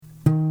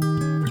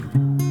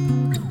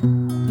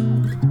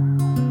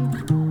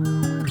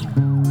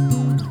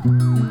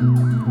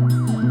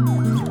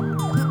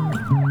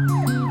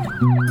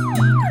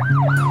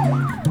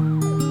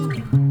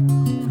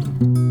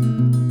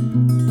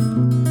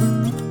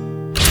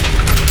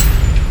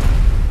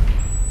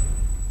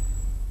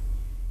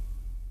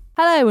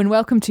Hello and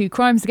welcome to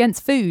Crimes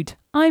Against Food.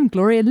 I'm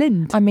Gloria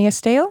Lindh. I'm Mia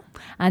Steele.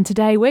 And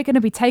today we're going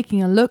to be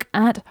taking a look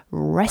at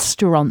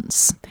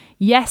restaurants.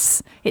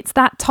 Yes, it's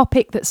that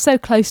topic that's so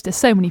close to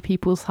so many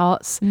people's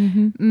hearts.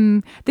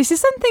 This is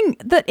something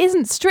that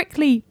isn't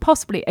strictly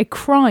possibly a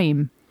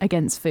crime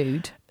against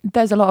food.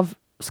 There's a lot of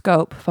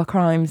scope for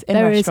crimes in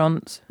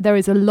restaurants. There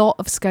is a lot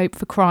of scope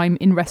for crime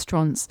in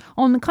restaurants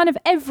on kind of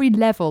every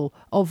level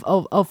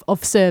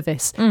of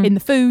service. In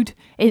the food,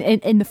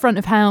 in the front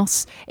of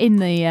house, in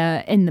the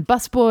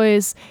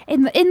busboys,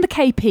 in the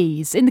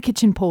KPs, in the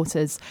kitchen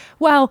porters.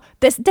 Well,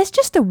 there's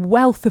just a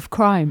wealth of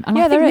crime. And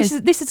yeah, I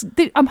think there is.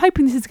 I'm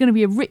hoping this is going to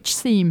be a rich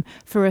theme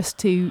for us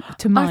to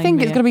mine. I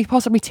think it's going to be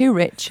possibly too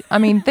rich. I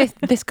mean,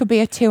 this could be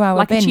a 2-hour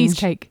like binge. a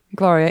cheesecake.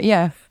 Gloria,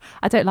 yeah.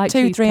 I don't like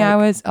 2-3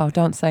 hours. Oh,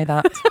 don't say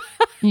that.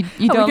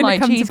 You don't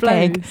like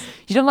cheesecake.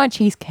 You don't like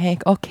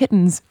cheesecake or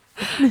kittens.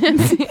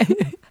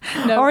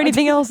 No, or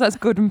anything else that's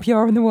good and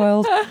pure in the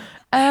world.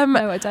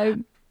 No, I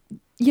don't.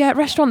 Yeah,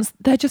 restaurants,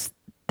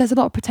 there's a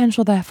lot of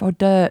potential there for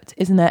dirt,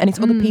 isn't there? And it's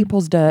other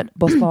people's dirt.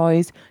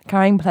 Busboys,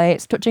 carrying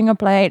plates, touching a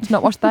plate,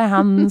 not wash their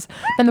hands.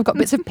 Then they've got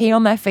bits of pee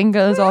on their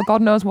fingers or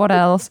God knows what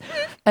else.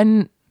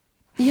 And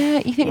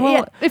yeah, you think, well...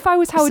 Yeah, if I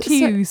was Howard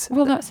Hughes...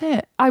 well, that's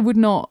it. I would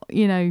not,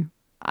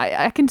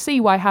 I can see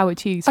why Howard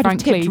Hughes, frankly...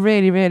 I'd have tipped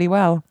really, really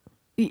well.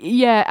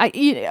 Yeah,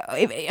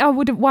 I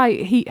would have...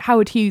 Why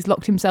Howard Hughes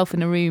locked himself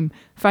in a room,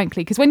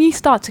 frankly. Because when you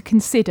start to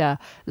consider,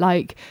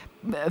 like...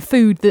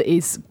 food that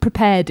is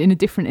prepared in a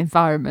different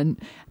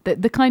environment,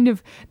 the kind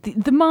of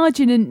the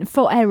margin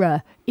for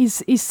error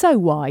is so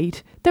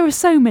wide. There are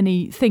so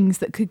many things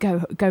that could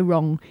go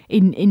wrong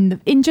in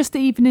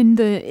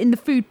the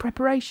food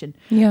preparation.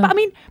 Yeah. But I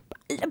mean,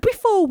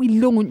 before we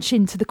launch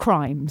into the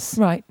crimes,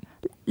 right,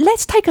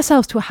 let's take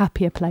ourselves to a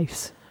happier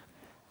place.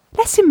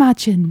 Let's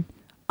imagine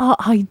our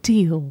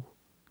ideal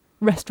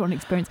restaurant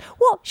experience.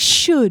 What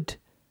should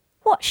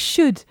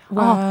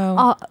Wow.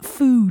 our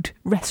food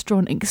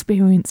restaurant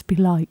experience be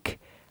like?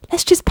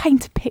 Let's just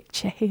paint a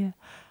picture here.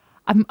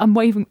 I'm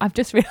waving. I've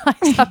just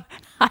realised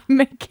I'm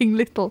making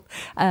little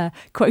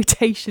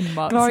quotation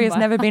marks. Gloria's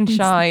never been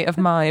shy of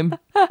mime,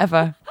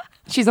 ever.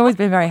 She's always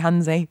been very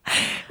handsy.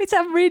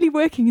 I'm really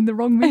working in the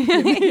wrong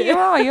medium.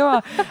 You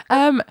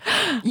are.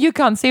 You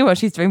can't see what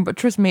she's doing, but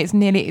trust me,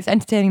 it's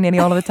entertaining nearly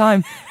all of the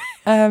time.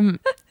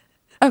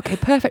 Okay,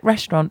 perfect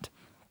restaurant.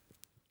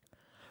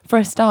 For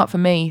a start, for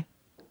me,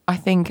 I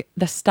think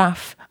the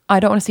staff, I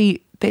don't want to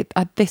see,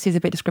 this is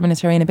a bit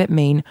discriminatory and a bit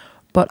mean,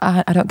 but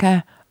I don't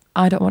care.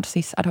 I don't want to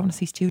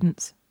see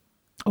students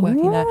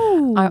working there.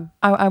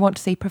 I want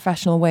to see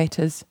professional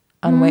waiters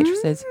and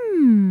waitresses.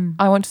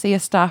 I want to see a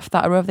staff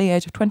that are over the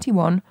age of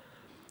 21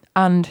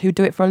 and who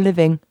do it for a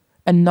living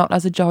and not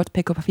as a job to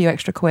pick up a few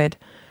extra quid.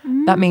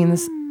 That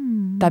means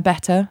they're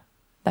better,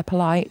 they're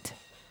polite,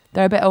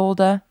 they're a bit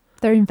older.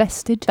 They're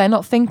invested. They're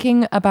not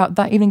thinking about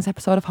that evening's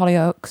episode of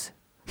Hollyoaks.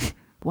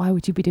 Why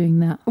would you be doing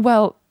that?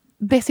 Well,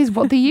 this is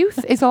what the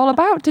youth is all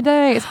about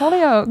today. It's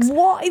Hollyoaks.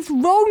 What is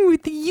wrong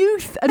with the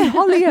youth and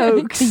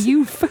Hollyoaks? The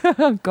youth.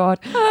 Oh, God.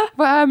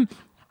 But,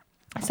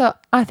 so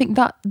I think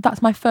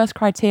that's my first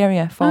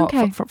criteria for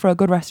a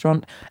good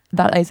restaurant.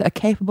 That is a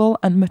capable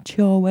and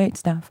mature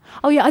waitstaff.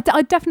 Oh, yeah,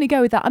 I'd definitely go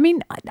with that. I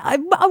mean,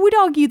 I would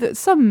argue that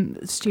some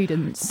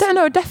students...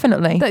 No,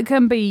 definitely. That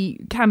can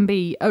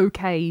be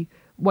okay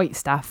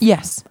waitstaff.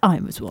 Yes. I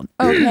was one.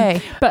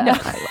 Okay. But no,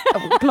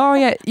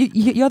 Gloria,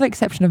 you're the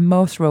exception of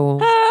most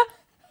rules.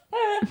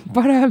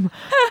 But yeah,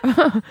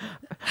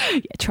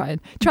 try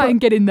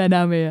and get in there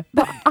now, Mia.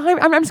 But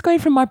I'm just going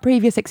from my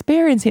previous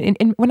experience. In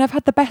when I've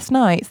had the best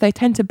nights, they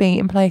tend to be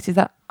in places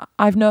that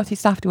I've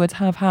noticed afterwards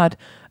have had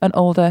an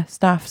older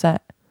staff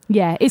set.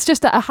 Yeah, it's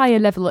just at a higher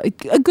level,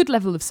 a good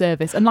level of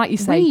service. And like you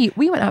say...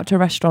 We went out to a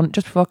restaurant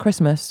just before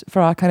Christmas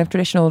for our kind of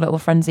traditional little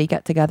frenzy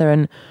get-together,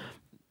 and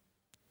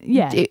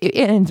yeah, it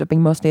ends up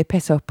being mostly a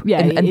piss-up,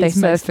 and they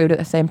serve food at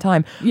the same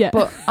time. Yeah.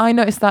 But I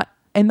noticed that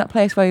in that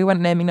place where we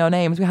went naming no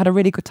names, we had a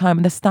really good time,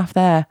 and the staff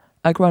there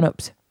are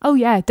grown-ups. Oh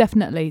yeah,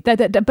 definitely.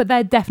 But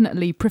they're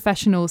definitely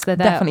professionals. They're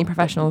there. Definitely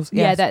professionals.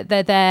 Yes. Yeah,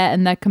 they're there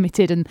and they're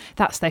committed, and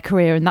that's their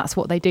career and that's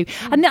what they do.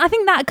 And I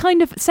think that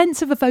kind of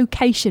sense of a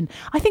vocation,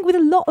 I think with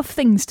a lot of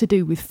things to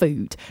do with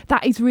food,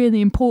 that is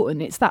really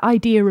important. It's that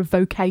idea of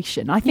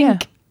vocation. I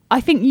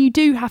think you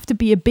do have to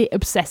be a bit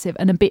obsessive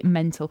and a bit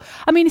mental.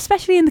 I mean,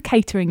 especially in the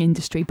catering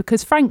industry,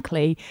 because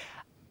frankly,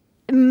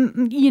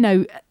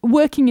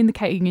 working in the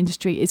catering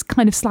industry is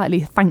kind of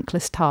slightly a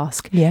thankless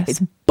task. Yes. It's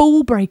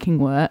ball-breaking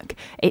work.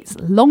 It's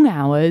long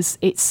hours.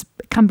 It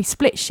can be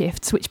split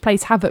shifts, which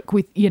plays havoc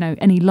with,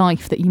 any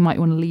life that you might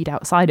want to lead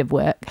outside of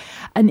work.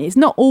 And it's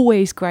not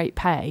always great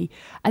pay,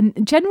 and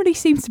generally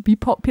seems to be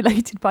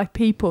populated by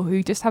people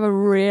who just have a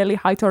really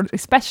high tolerance,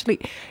 especially,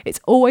 it's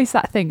always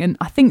that thing. And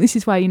I think this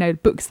is where,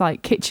 books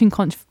like Kitchen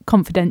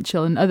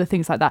Confidential and other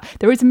things like that,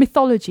 there is a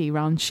mythology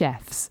around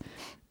chefs.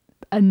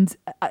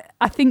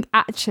 I think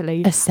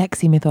actually A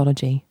sexy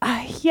mythology.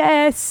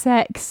 yeah,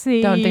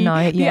 sexy. Don't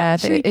deny it. Yeah,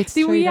 it's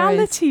the true,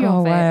 reality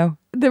of it. Wow.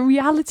 The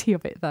reality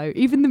of it, though,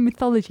 even the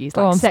mythology is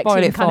Go like on, sexy. spoil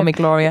and it kind for of, me,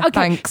 Gloria.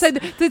 Okay,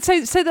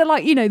 Thanks. so they're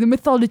like, the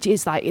mythology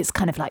is like, it's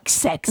kind of like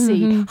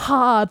sexy,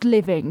 hard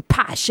living,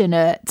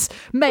 passionate,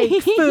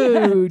 make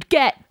food,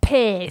 get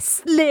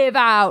pissed, live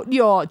out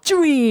your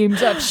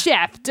dreams of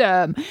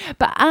chefdom.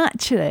 But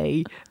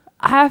actually,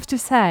 I have to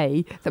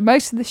say that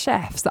most of the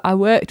chefs that I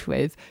worked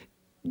with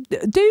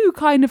do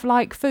kind of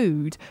like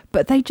food,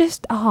 but they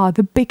just are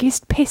the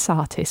biggest piss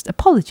artist.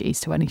 Apologies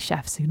to any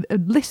chefs who are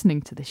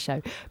listening to this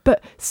show,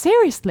 but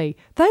seriously,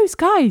 those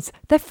guys,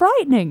 they're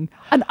frightening,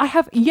 and I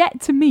have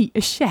yet to meet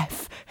a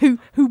chef who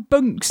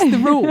bunks the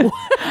rule.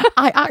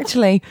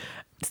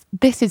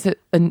 This is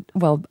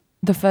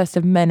the first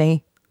of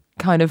many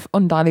kind of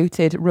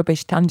undiluted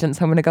rubbish tangents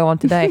I'm going to go on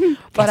today.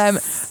 But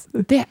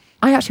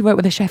I actually worked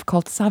with a chef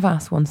called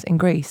Savas once in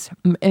Greece.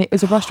 And it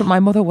was a restaurant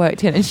my mother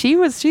worked in, and she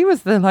was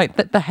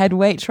the head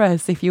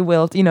waitress, if you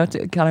will,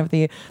 to kind of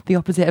the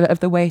opposite of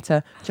the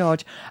waiter,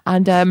 George.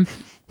 And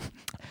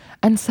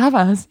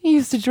Savas, he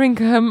used to drink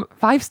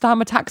 5-star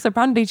Metaxa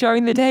brandy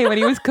during the day when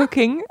he was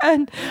cooking,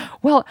 and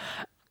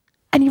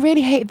he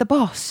really hated the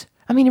boss.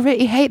 I mean,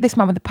 he hated this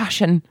man with a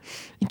passion.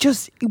 He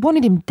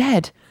wanted him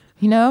dead.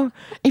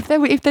 If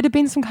there'd have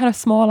been some kind of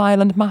small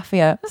island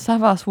mafia,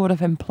 Savas would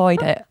have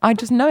employed it. I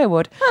just know it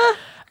would.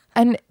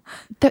 And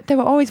there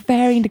were always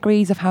varying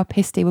degrees of how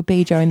pissed he would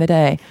be during the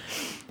day.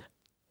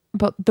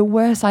 But the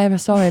worst I ever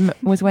saw him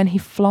was when he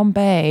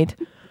flambéed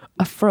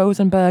a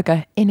frozen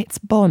burger in its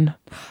bun.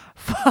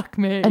 Fuck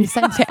me. And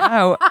sent it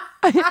out.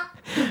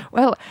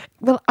 Well,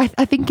 I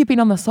think he'd been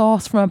on the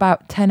sauce from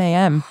about 10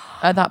 a.m.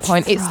 at that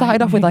point. It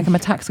started off with like a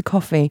Metaxa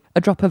coffee,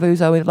 a drop of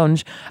ouzo with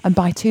lunch, and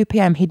by 2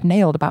 p.m. he'd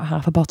nailed about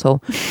half a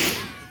bottle.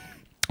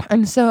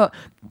 And so,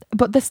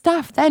 but the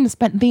staff then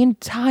spent the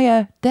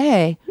entire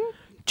day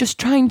just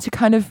trying to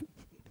kind of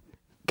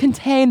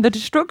contain the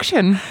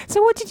destruction.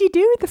 So what did you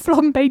do with the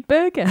flambéed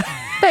burger?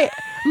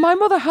 My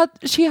mother had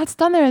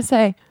stand there and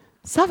say,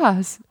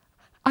 Savas,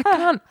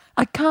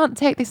 I can't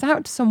take this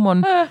out to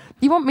someone.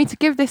 You want me to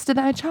give this to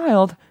their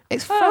child?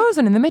 It's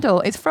frozen in the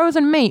middle. It's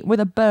frozen meat with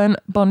a burnt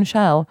bun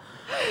shell.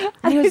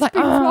 And he was like,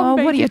 oh,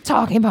 what are you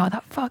talking about?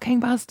 That fucking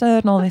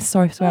bastard and all this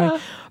sorry.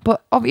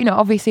 But,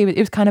 obviously it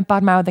was kind of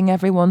bad-mouthing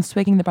everyone,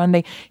 swigging the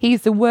brandy.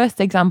 He's the worst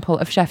example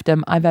of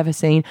chefdom I've ever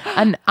seen.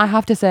 And I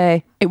have to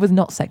say, it was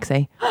not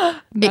sexy.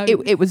 No.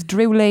 It was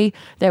drooly.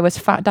 There was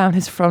fat down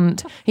his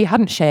front. He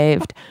hadn't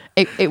shaved.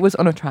 It was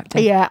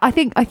unattractive. Yeah, I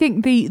think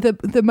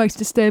the most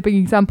disturbing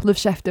example of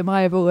chefdom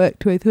I ever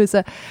worked with was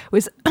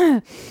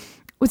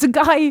a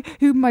guy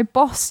who my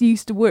boss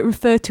used to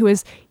refer to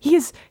as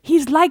this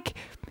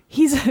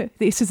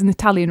is an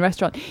Italian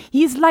restaurant.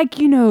 He's like,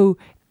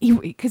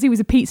 because he was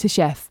a pizza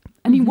chef.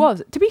 And he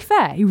was, to be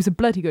fair, he was a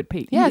bloody good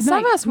pizza. Yeah,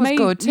 Savas was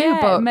good too,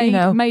 but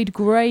made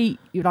great,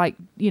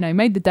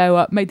 made the dough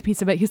up, made the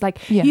pizza. But he's like,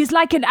 he's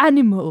like an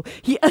animal.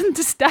 He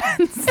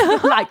understands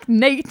like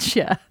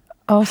nature.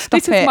 Oh,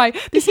 stop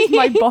it. This is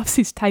my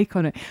boss's take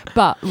on it.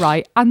 But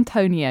right,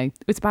 Antonio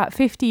was about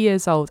 50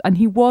 years old, and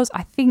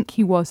I think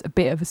he was a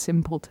bit of a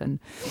simpleton.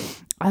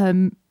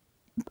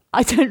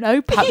 I don't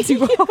know, perhaps he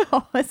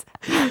was.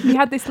 He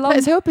had this long...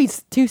 Let's hope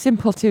he's too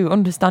simple to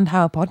understand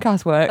how a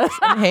podcast works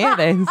and hear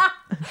this.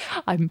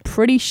 I'm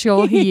pretty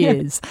sure he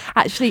is.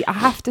 Actually, I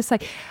have to say,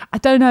 I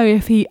don't know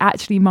if he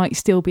actually might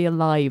still be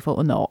alive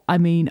or not. I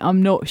mean,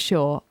 I'm not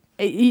sure.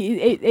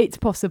 It's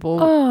possible.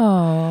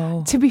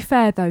 Oh. To be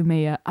fair, though,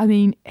 Mia, I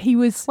mean, he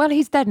was... Well,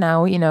 he's dead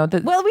now, we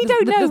don't know.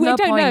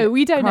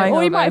 We don't know.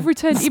 Or he might have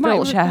returned...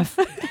 Chef.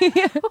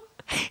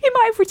 He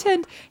might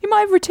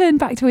have returned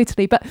back to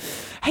Italy, but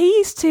he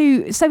used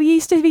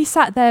to be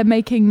sat there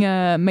making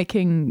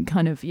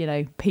kind of,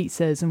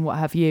 pizzas and what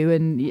have you,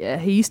 and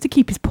he used to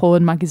keep his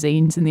porn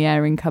magazines in the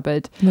airing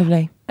cupboard.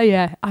 Lovely.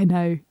 Yeah, I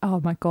know.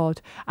 Oh my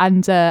God.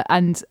 And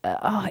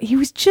he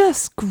was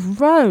just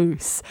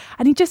gross.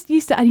 And he just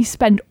used to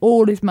spend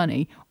all his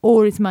money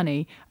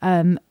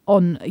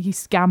on, he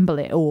used to gamble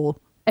it all.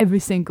 Every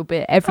single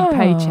bit, every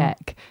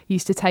paycheck, he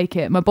used to take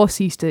it. My boss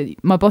used to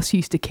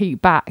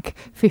keep back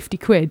 50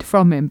 quid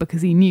from him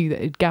because he knew that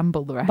he'd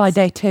gamble the rest. By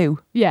day 2,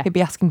 yeah, he'd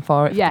be asking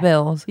for it for the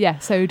bills. Yeah,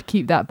 so he'd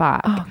keep that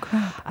back. Oh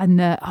crap!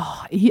 And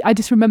I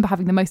just remember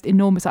having the most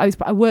enormous. I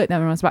worked there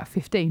when I was about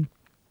 15.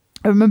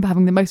 I remember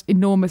having the most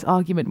enormous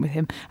argument with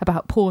him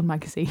about porn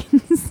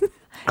magazines.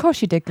 Of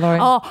course you did, Gloria.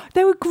 Oh,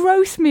 they were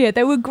gross, Mia.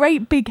 They were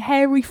great big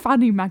hairy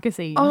fanny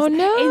magazines. Oh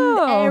no! In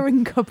the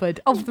airing cupboard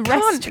of the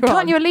restaurant.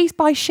 Can't you at least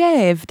buy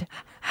shaved?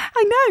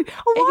 I know.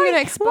 If you're going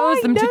to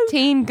expose them to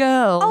teen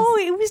girls. Oh,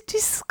 it was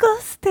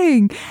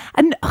disgusting.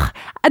 And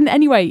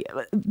anyway,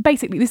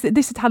 basically,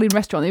 this Italian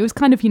restaurant, it was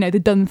kind of, the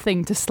done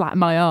thing to slap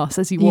my ass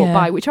as you walk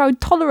by, which I would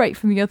tolerate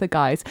from the other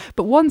guys.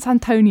 But once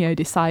Antonio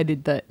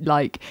decided that,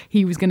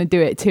 he was going to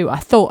do it too, I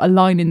thought a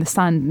line in the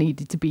sand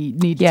needed to be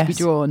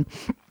drawn.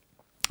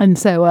 And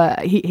so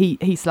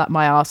he slapped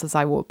my ass as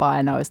I walked by,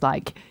 and I was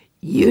like,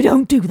 you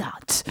don't do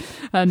that.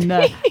 And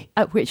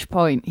At which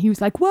point he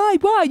was like, why,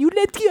 you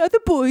let the other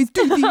boys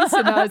do this?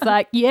 And I was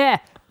like, yeah,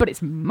 but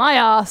it's my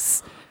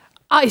ass.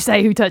 I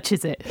say who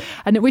touches it.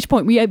 And at which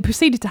point we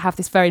proceeded to have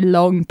this very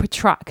long,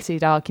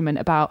 protracted argument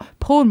about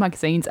porn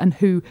magazines and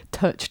who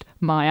touched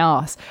my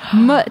arse,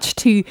 much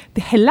to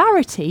the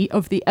hilarity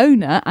of the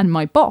owner and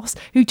my boss,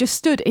 who just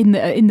stood in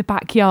the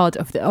backyard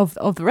of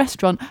the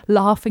restaurant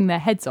laughing their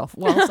heads off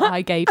whilst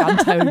I gave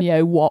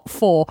Antonio what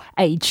for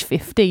age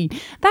 15.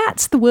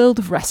 That's the world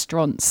of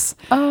restaurants.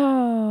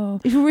 Oh,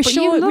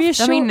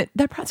 I mean,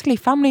 they're practically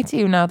family to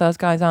you now. Those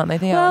guys, aren't they?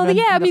 They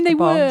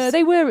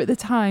were at the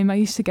time. I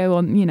used to go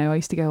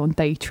on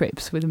day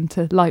trips with them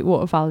to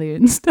Lightwater Valley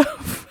and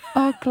stuff.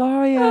 Oh,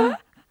 Gloria.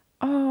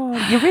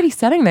 Oh, you're really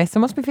selling this.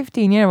 There must be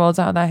 15-year-olds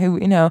out there who,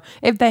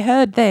 if they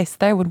heard this,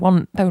 they would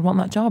want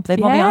that job. They'd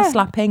want the ass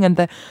slapping and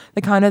the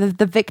kind of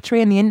the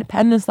victory and the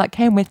independence that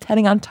came with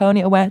telling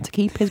Antonio where to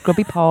keep his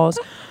grubby paws.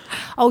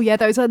 Oh yeah,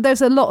 there's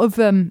a lot of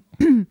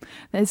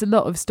there's a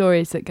lot of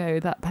stories that go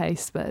at that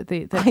pace, but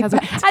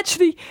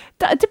actually,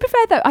 to be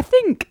fair though, I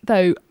think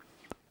though,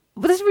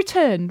 there's a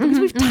return because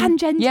we've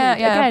tangented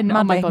again. Madly,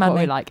 oh my god, what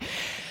we like.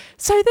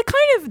 So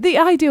the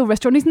ideal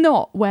restaurant is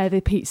not where the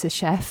pizza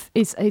chef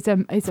is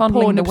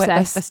fondling porn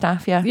obsessed the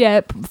staff,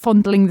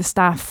 fondling the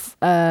staff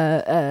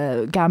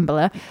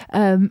gambler.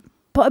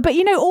 But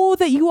or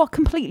that you are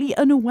completely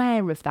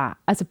unaware of that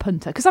as a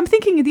punter. Because I'm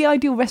thinking of the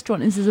ideal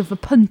restaurant is of a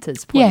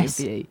punter's point of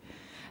view.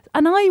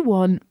 And I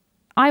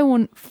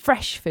want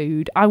fresh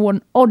food. I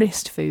want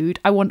honest food.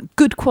 I want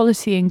good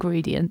quality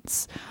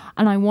ingredients.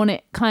 And I want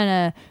it kind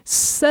of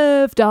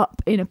served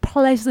up in a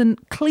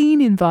pleasant,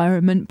 clean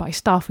environment by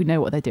staff who know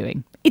what they're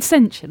doing.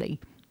 Essentially.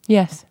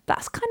 Yes.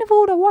 That's kind of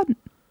all I want.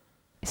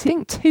 Is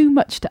it too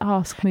much to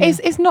ask me?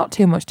 It's not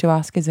too much to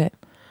ask, is it?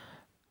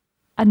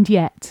 And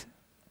yet...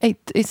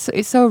 It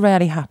so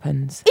rarely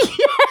happens.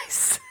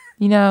 Yes!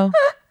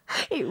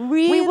 It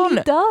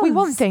really does. We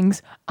want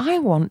things. I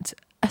want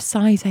a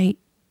size 8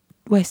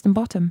 waist and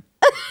bottom.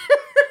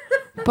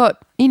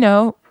 But,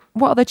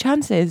 what are the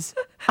chances?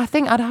 I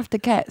think I'd have to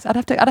go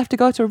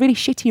to a really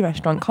shitty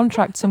restaurant,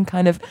 contract some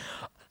kind of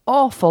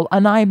awful,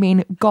 and I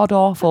mean god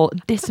awful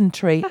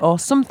dysentery or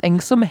something,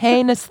 some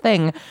heinous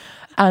thing,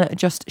 and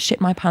just shit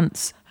my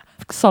pants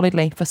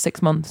solidly for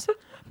 6 months.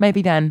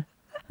 Maybe then.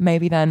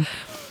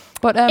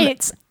 But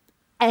it's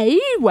a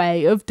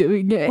way of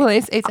doing it. Well,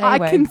 it's a way.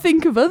 I can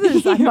think of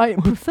others I might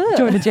prefer.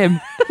 Join a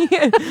gym.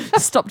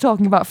 Stop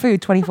talking about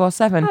food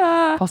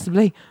 24/7,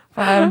 possibly.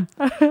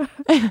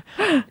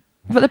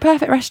 But the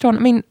perfect restaurant, I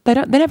mean, they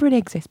never really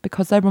exist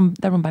because they're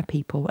run by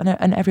people,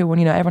 and everyone,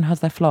 everyone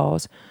has their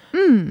flaws.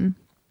 The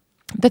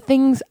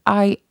things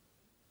that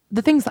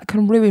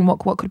can ruin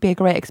what could be a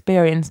great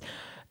experience,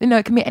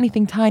 it can be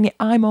anything tiny.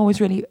 I'm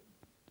always really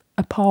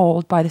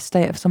appalled by the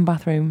state of some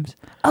bathrooms.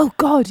 Oh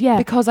God, yeah.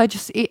 Because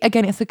it's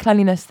the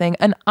cleanliness thing,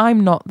 and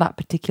I'm not that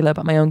particular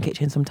about my own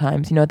kitchen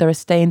sometimes. There are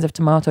stains of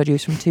tomato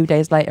juice from 2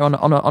 days later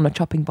on a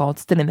chopping board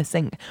still in the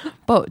sink.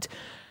 But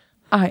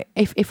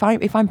if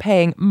I'm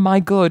paying my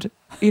good,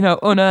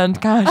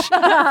 unearned cash,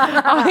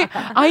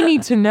 I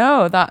need to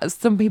know that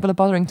some people are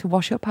bothering to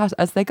wash up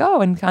as they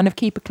go and kind of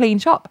keep a clean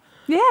shop.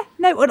 Yeah,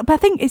 no, but I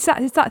think it's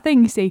that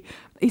thing, you see.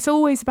 It's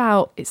always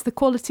about, it's the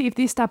quality of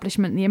the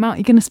establishment, the amount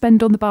you're going to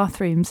spend on the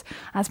bathrooms,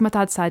 as my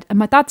dad said. And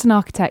my dad's an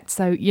architect,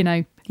 so,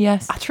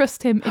 yes, I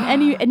trust him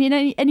in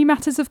any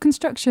matters of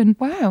construction.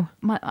 Wow.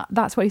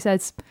 That's what he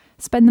says.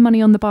 Spend the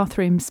money on the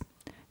bathrooms.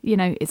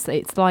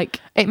 It's like...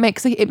 It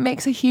makes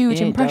a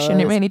huge impression.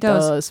 It really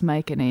does. It does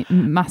make a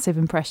massive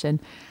impression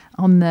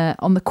on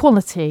the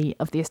quality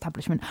of the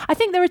establishment. I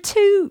think there are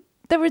two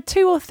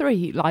or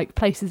three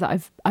places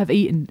that I've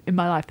eaten in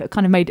my life that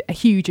kind of made a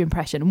huge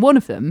impression. And one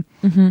of them,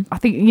 I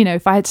think,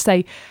 if I had to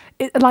say,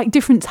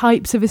 different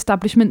types of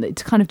establishment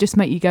that kind of just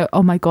make you go,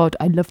 oh my God,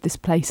 I love this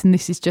place. And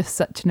this is just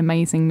such an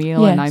amazing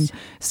meal. Yes. And I'm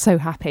so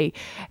happy.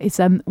 It's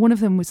one of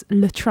them was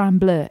Le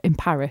Tremblay in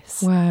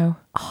Paris. Wow.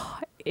 Oh,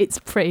 it's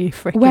pretty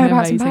freaking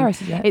Whereabouts amazing. in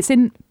Paris is it? It's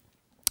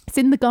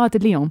in the Gare de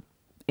Lyon.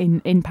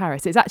 In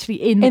Paris. It's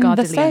actually in the Gare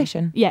de Lyon.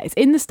 Station? Yeah, it's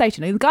in the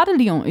station. The Gare de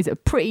Lyon is a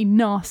pretty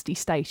nasty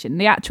station.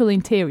 The actual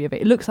interior of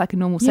it looks like a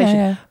normal station.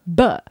 Yeah.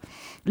 But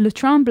Le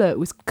Tremblay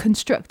was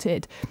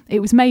constructed, it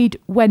was made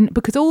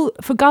because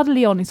for Gare de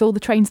Lyon is all the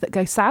trains that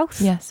go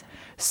south. Yes.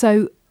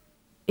 So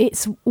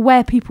it's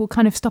where people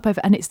kind of stop over,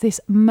 and it's this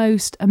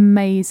most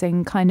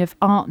amazing kind of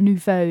Art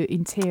Nouveau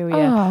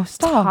interior,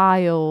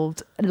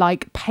 tiled,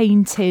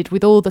 painted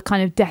with all the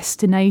kind of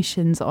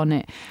destinations on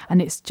it,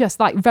 and it's just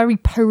very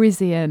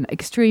Parisian,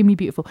 extremely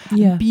beautiful,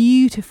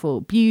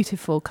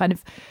 beautiful kind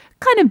of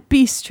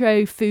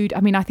bistro food.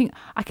 I mean, I think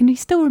I can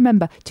still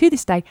remember to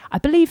this day. I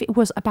believe it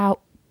was about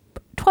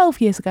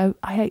 12 years ago.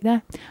 I ate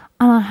there,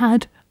 and I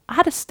had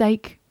a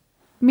steak,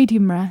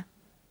 medium rare,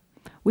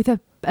 with a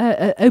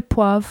au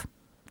poivre.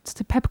 It's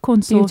a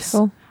peppercorn sauce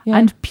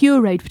and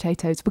pureed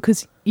potatoes,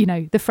 because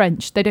the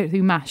French, they don't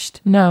do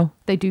mashed. No,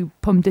 they do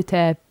pomme de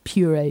terre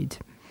pureed,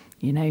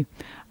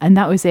 and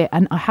that was it.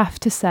 And I have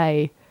to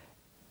say,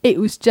 it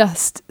was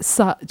just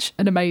such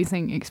an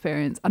amazing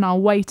experience, and our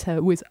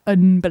waiter was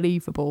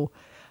unbelievable.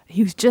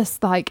 he was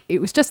just like, he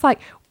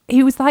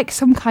was like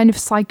some kind of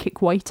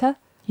psychic waiter.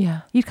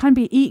 Yeah. You'd kind of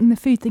be eating the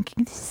food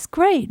thinking, this is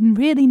great and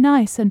really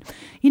nice. And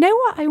you know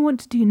what I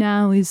want to do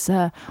now is,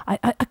 I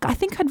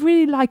think I'd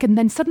really like, and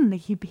then suddenly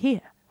he'd be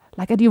here,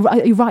 like at your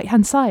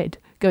right-hand side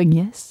going,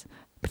 yes.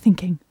 But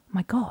thinking,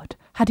 my God,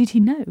 how did he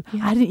know?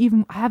 Yeah.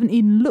 I haven't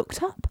even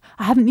looked up.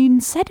 I haven't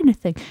even said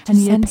anything. And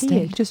he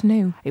appeared. He just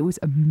knew. It was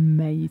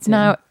amazing.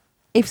 Now,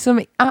 if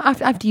somebody,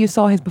 after you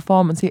saw his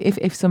performance,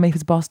 if somebody,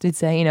 his boss did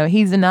say,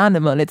 he's an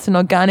animal, it's an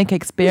organic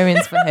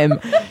experience for him,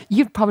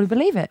 you'd probably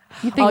believe it.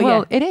 You'd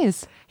think, it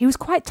is. He was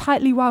quite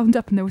tightly wound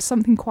up, and there was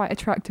something quite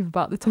attractive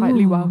about the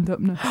tightly wound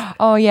upness.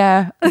 Oh,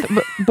 yeah.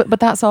 but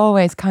that's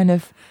always kind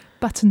of...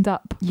 Buttoned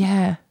up.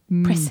 Yeah.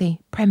 Prissy,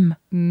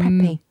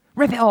 preppy.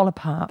 Rip it all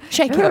apart.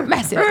 Shake it up,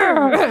 mess it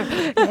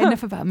up.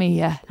 Enough about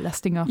me,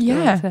 lusting after.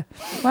 Yeah.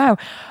 Wow.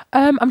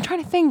 I'm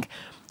trying to think.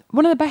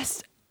 One of the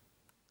best...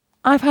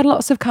 I've had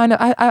lots of kind of...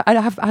 I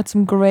have had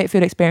some great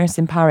food experience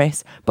in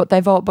Paris, but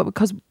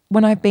because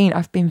when I've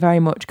been very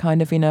much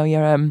kind of,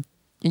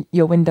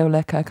 your window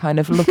liquor, kind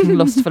of looking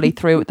lustfully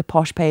through at the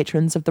posh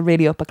patrons of the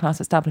really upper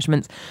class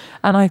establishments.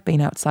 And I've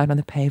been outside on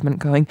the pavement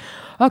going,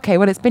 okay,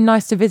 well, it's been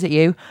nice to visit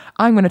you.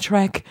 I'm going to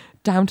trek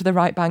down to the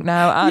right bank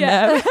now and,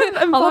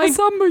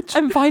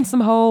 and find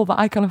some hole that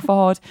I can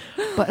afford.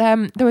 But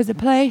there was a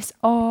place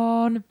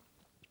on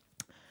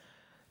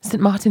St.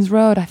 Martin's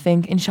Road, I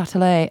think, in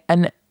Châtelet.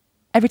 And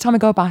every time I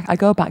go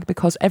back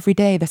because every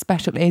day the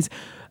special is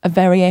a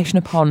variation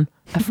upon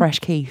a fresh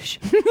quiche.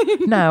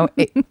 Now,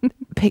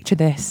 picture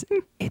this.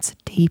 It's a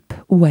deep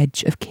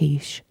wedge of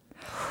quiche.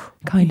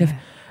 Kind of.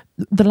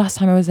 The last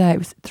time I was there, it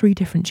was 3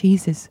 different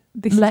cheeses.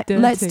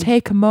 Let's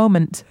take a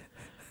moment.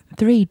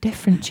 3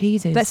 different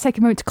cheeses. Let's take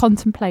a moment to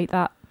contemplate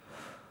that,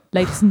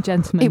 ladies and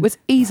gentlemen. It was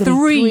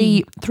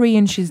easily 3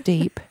 inches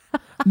deep.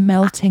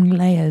 Melting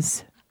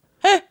layers.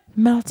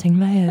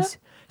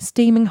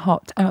 Steaming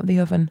hot out the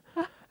oven.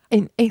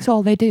 It's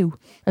all they do,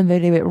 and they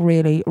do it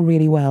really,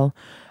 really well.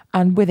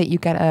 And with it, you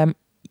get a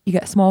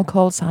small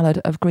cold salad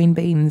of green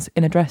beans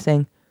in a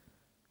dressing,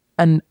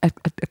 and a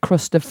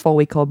crust of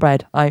 4-week-old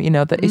bread.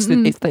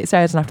 It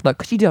says an afterthought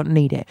because you don't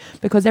need it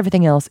because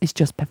everything else is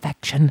just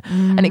perfection,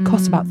 and it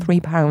costs about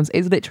 £3.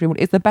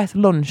 It's the best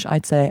lunch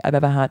I'd say I've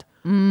ever had.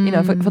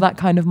 For that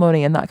kind of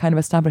money and that kind of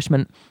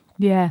establishment.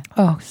 Yeah.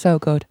 Oh, so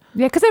good.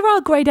 Yeah, because there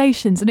are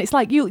gradations, and it's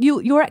like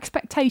your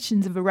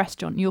expectations of a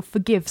restaurant, you'll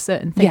forgive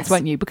certain things,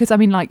 won't you? Because I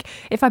mean, like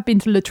if I've been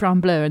to Le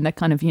Tremblay and they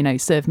kind of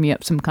served me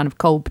up some kind of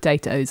cold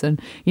potatoes,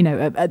 and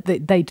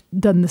they'd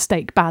done the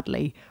steak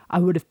badly, I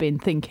would have been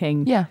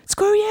thinking,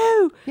 screw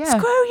you,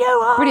 screw you,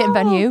 oh! Brilliant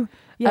venue,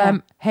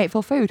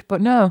 hateful food,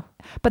 but no.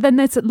 But then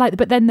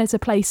there's a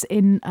place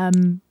in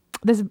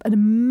there's an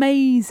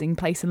amazing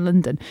place in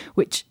London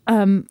which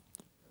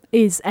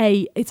it's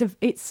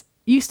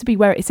used to be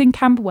where it's in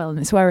Camberwell, and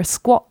it's where a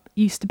squat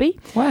used to be.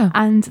 Wow.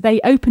 And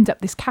they opened up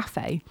this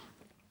cafe.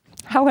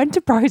 How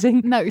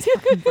enterprising. No, it's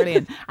fucking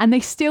brilliant. And they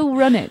still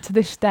run it to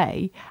this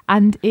day,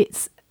 and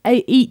it's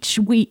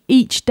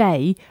each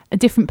day a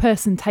different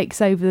person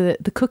takes over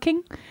the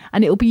cooking,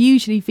 and it'll be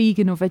usually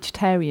vegan or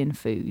vegetarian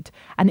food,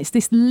 and it's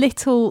this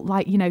little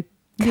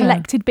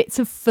collected bits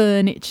of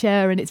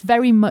furniture, and it's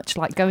very much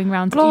like going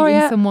around Gloria. to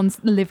eat in someone's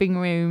living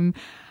room.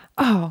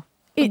 Oh,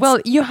 well,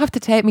 you have to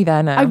take me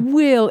there now. I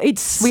will.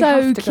 It's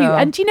so cute. Go.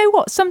 And do you know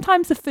what?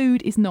 Sometimes the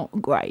food is not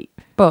great,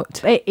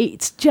 but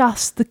it's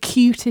just the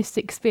cutest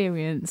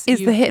experience. Is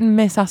the hit and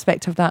miss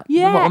aspect of that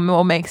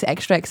what makes it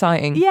extra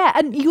exciting? Yeah,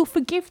 and you'll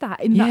forgive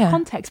that in that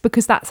context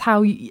because that's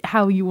how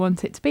you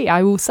want it to be.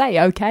 I will say,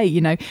 okay,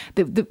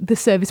 the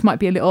service might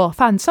be a little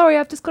off-hand. Sorry,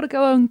 I've just got to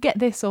go and get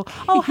this, or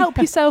help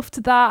yourself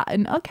to that,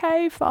 and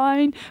okay,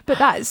 fine. But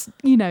that's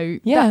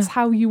that's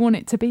how you want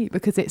it to be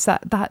because it's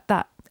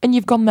that. And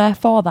you've gone there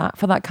for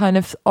that kind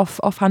of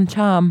offhand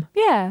charm.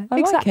 Yeah,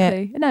 exactly. Like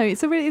it. No,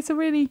 it's a really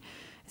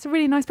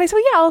nice place.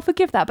 Well, yeah, I'll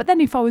forgive that. But then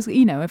if I was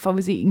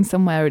eating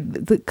somewhere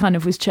that kind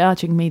of was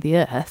charging me the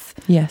earth,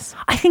 yes,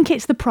 I think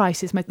it's the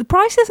prices. The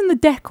prices and the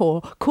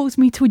decor cause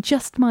me to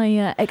adjust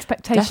my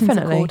expectations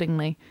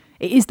accordingly.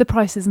 It is the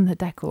prices and the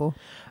decor.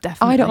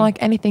 Definitely. I don't like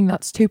anything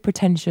that's too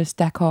pretentious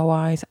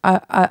decor-wise.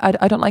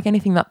 I don't like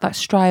anything that's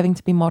striving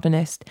to be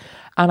modernist,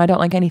 and I don't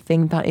like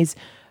anything that is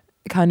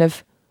kind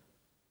of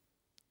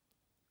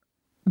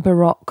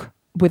baroque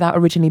without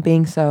originally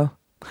being so.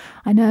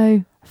 I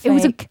know.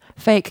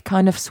 Fake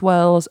kind of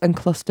swirls and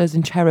clusters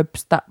and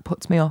cherubs that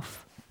puts me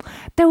off.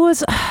 It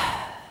was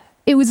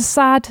a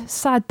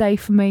sad day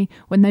for me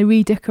when they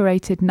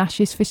redecorated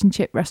Nash's Fish and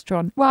Chip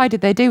restaurant. Why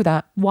did they do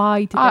that?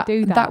 They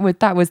do that?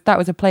 That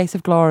was a place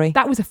of glory.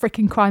 That was a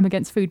freaking crime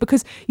against food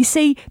because you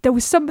see there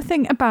was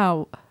something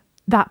about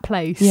that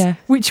place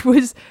which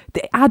was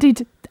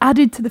added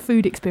to the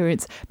food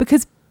experience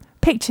because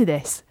picture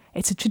this.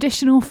 It's a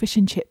traditional fish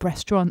and chip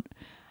restaurant.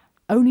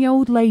 Only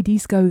old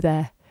ladies go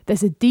there.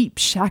 there's a deep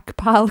shag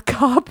pile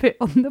carpet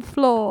on the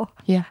floor.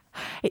 Yeah.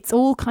 It's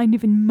all kind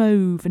of in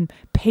mauve and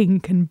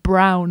pink and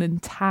brown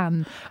and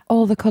tan.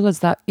 All the colours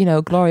that,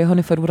 Gloria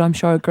Hunniford would, I'm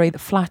sure, agree that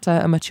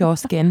flatter a mature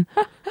skin.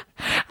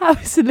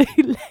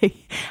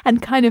 Absolutely. And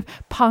kind of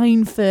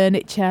pine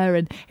furniture,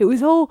 and it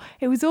was all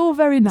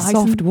very nice.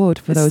 Soft wood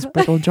for those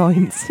brittle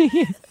joints.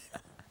 It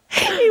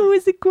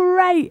was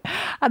great.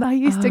 And I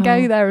used to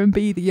go there and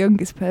be the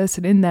youngest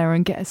person in there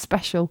and get a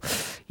special,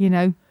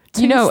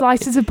 two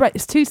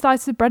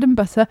slices of bread and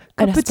butter,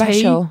 cup of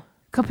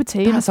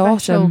tea and a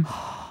special. Awesome.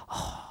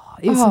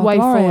 It's the way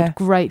Gloria. forward.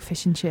 Great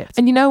fish and chips.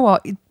 And you know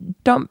what?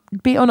 Don't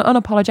be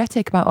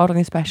unapologetic about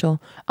ordering a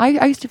special.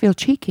 I used to feel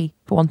cheeky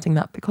for wanting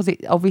that because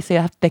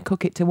they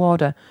cook it to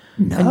order.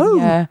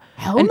 No,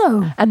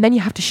 no. And then you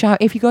have to shout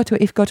if you go to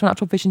an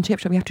actual fish and chip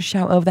shop. You have to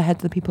shout over the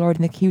heads of the people already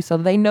in the queue so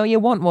they know you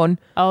want one.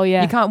 Oh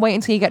yeah. You can't wait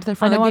until you get to the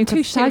front of the queue. I'm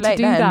too shy to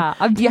do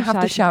that. You have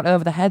to shout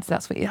over the heads.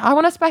 That's what I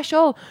want a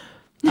special.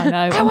 I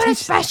know. I want a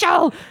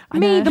special.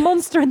 Me, the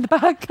monster in the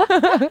back.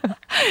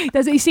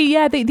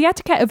 The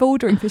etiquette of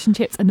ordering fish and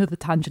chips. Another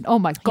tangent. Oh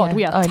my God,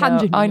 we are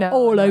tangenting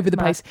all over the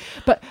place.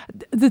 But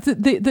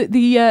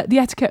the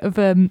etiquette of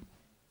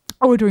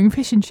ordering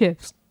fish and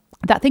chips.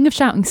 That thing of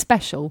shouting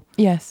special.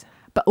 Yes.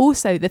 But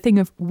also the thing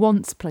of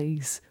once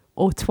please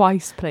or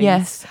twice please.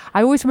 Yes.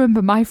 I always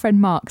remember my friend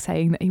Mark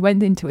saying that he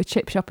went into a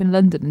chip shop in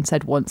London and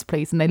said once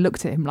please, and they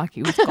looked at him like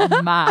he was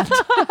gone mad.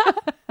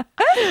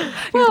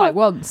 He was like,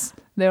 once.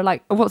 They were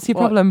like, what's your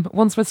problem?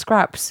 Once with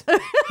scraps.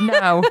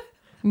 No.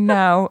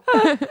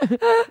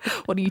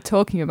 What are you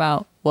talking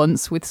about?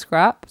 Once with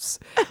scraps?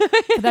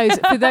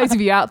 For those of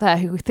you out there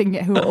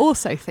who are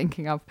also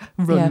thinking of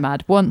run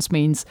mad, once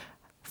means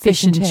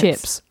fish and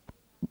chips.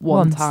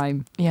 One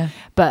time. Yeah.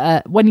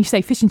 But when you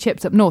say fish and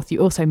chips up north, you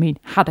also mean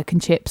haddock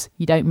and chips.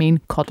 You don't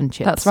mean cod and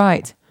chips. That's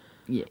right.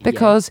 Yeah,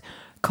 because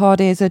cod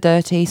is a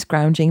dirty,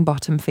 scrounging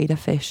bottom feeder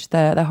fish.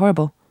 They're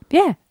horrible.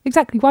 Yeah,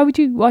 exactly. Why would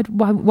you want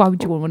one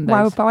of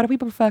those? Why do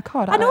people prefer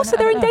cod? And also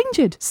they're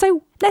endangered.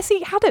 So let's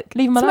eat haddock.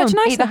 Leave them alone. Much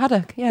nicer. Eat the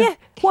haddock. Yeah.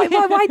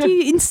 Why do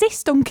you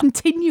insist on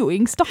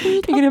continuing stocking?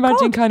 You can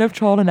imagine kind of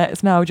trawler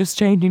nets now just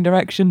changing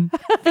direction,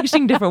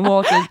 fishing different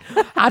waters.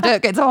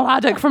 Haddock, it's all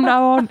haddock from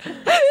now on.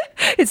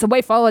 It's the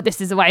way forward. This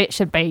is the way it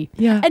should be.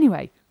 Yeah.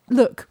 Anyway,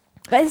 look.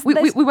 I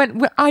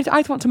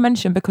want to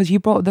mention, because you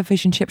brought up the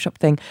fish and chip shop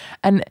thing,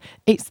 and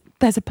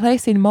there's a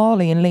place in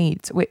Morley in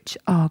Leeds which,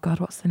 oh God,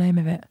 what's the name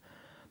of it?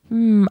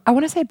 I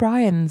want to say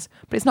Brian's,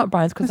 but it's not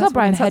Brian's because that's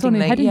Brian's. That's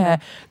only Headingley. Yeah,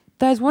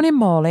 there's one in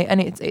Morley,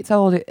 and it's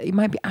old. It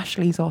might be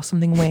Ashley's or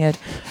something weird.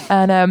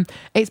 And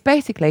it's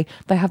basically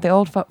they have the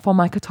old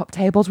Formica top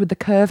tables with the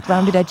curved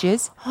rounded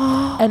edges,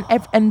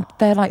 and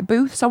they're like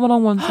booths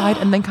on one side,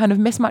 and then kind of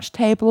mismatched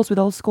tables with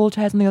old school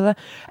chairs on the other.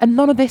 And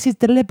none of this is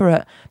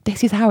deliberate.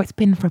 This is how it's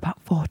been for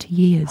about 40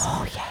 years.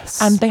 Oh yes.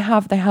 And they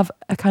have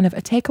a kind of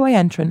a takeaway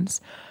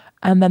entrance,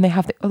 and then they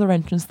have the other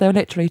entrance. They're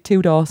literally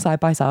two doors side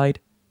by side,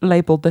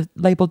 labeled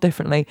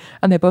differently,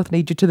 and they both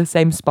lead you to the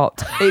same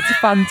spot. It's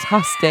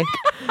fantastic.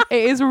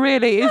 It's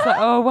like,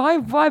 oh,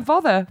 why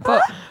bother?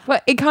 But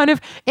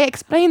it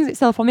explains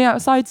itself on the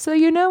outside, so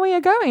you know where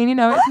you're going.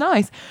 It's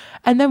nice.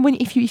 And then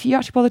if you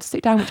actually bother to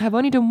sit down, which I've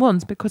only done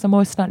once because I'm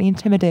always slightly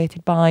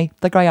intimidated by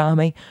the Grey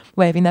Army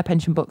waving their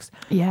pension books.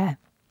 Yeah.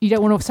 You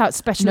don't want to start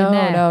special in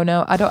there.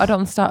 No. I don't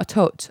want to start a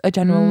tut, a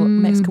general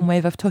Mexican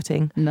wave of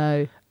tutting.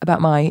 No. About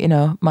my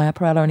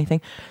apparel or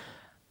anything.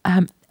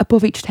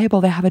 Above each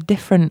table, they have a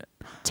different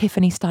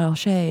Tiffany style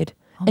shade.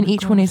 And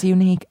each one is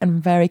unique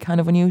and very kind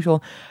of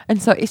unusual.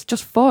 And so it's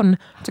just fun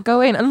to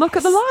go in and look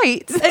at the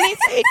lights.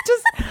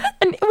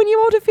 And and when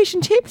you order fish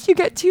and chips, you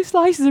get 2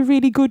 slices of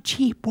really good,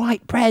 cheap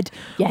white bread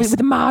with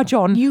the marge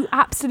on. You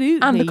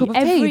absolutely. And a cup of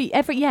tea.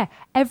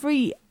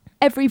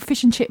 Every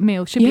fish and chip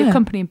meal should be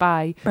accompanied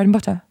by bread and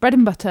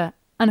butter.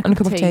 And a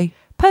cup of tea.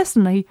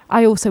 Personally,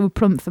 I also would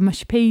plump for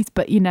mushy peas,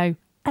 but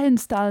I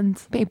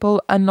understand.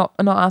 People are not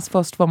as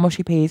fussed for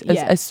mushy peas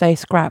as say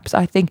scraps.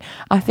 I think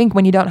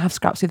when you don't have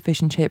scraps with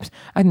fish and chips,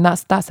 I think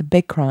that's a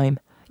big crime.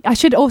 I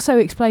should also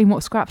explain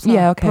what scraps are.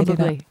 Yeah, okay, probably.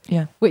 do that.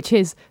 Yeah. Which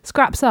is,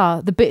 scraps are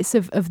the bits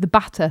of the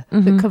batter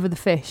that cover the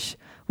fish,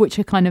 which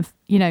are kind of,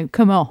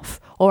 come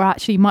off, or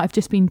actually might have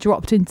just been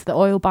dropped into the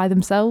oil by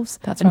themselves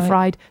and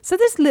fried. So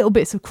there's little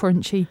bits of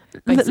crunchy,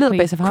 little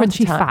bits of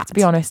crunchy fat, to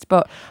be honest,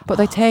 but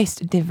they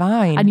taste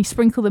divine. And you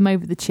sprinkle them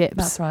over the chips.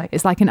 That's right.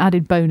 It's like an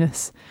added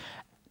bonus.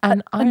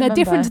 And they're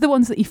different to the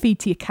ones that you feed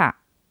to your cat.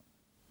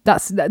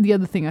 That's the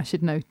other thing I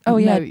should know. Oh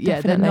yeah,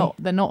 definitely.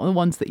 They're not the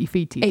ones that you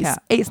feed to your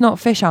cat. It's not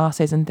fish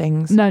arses and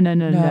things. No.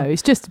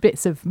 It's just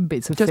bits of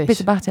fish. Just bits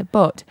of batter.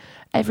 But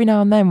every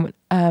now and then,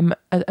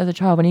 as a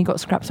child, when you got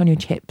scraps on your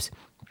chips,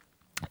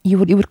 you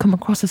would come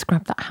across a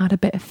scrap that had a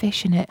bit of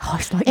fish in it. Oh,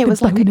 it's like it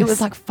was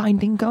like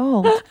finding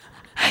gold.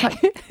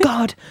 Like,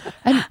 God.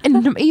 And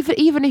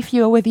even if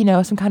you were with,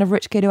 some kind of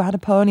rich kid who had a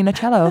pony and a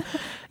cello,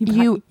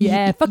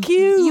 fuck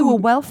you. You were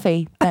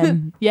wealthy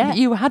then. Yeah.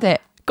 You had it.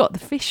 Got the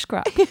fish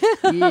scrap.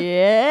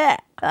 Yeah.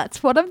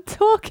 That's what I'm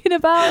talking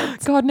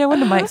about. God, no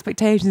wonder my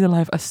expectations in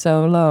life are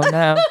so low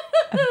now.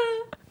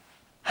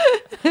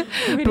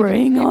 Really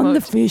Bring too on the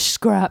much. fish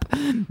scrap.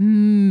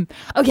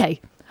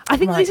 Okay. I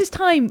think Right. this is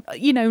time,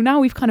 now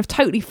we've kind of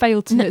totally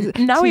failed to...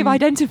 Now we've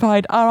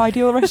identified our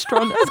ideal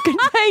restaurant as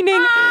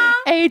containing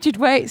aged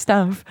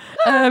waitstaff,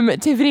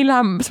 Tiffany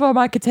lamps,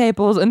 formica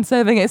tables, and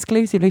serving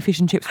exclusively fish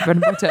and chips with bread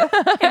and butter.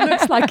 It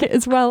looks like it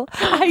as well.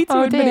 I hate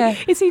to admit dear.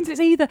 it. It seems it's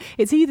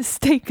either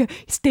steak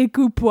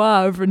au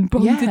poivre and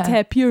pomme de Yeah.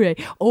 terre puree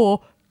or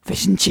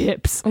fish and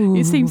chips. Ooh.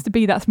 It seems to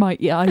be that's my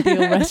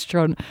ideal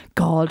restaurant.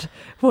 God,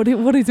 what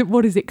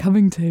is it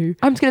coming to?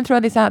 I'm just going to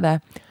throw this out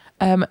there.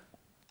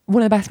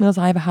 One of the best meals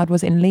I ever had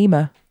was in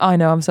Lima. I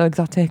know, I'm so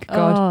exotic.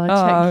 God.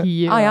 Check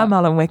you I out. am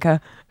Alan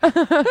Wicker.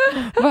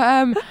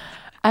 But,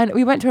 and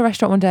we went to a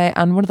restaurant one day,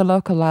 and one of the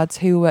local lads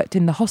who worked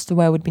in the hostel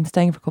where we'd been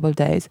staying for a couple of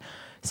days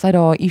said,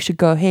 "Oh, you should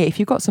go here if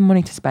you've got some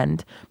money to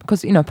spend,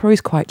 because Peru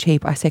is quite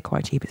cheap." I say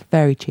quite cheap; it's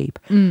very cheap.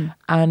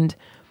 And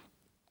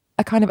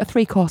a kind of a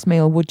 3-course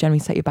meal would generally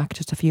set you back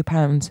just a few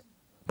pounds,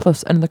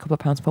 plus another couple of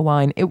pounds for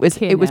wine. It was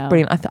Hell.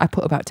 brilliant. I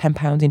put about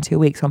 £10 in 2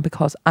 weeks on,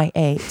 because I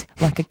ate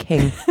like a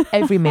king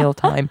every meal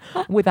time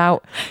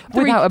without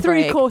a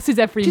break. 3 courses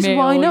every Just meal.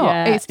 why not?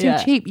 Yeah, It's too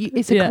cheap.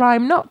 It's a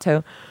crime not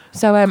to.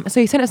 So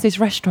he sent us this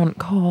restaurant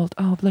called,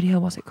 oh bloody hell,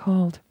 what's it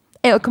called?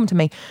 It'll come to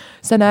me.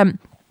 So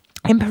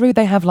in Peru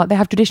they have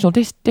traditional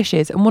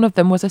dishes, and one of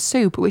them was a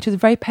soup, which was a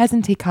very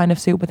peasanty kind of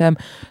soup with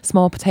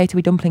small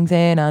potatoey dumplings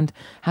in, and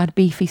had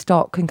beefy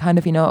stock and kind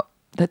of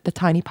the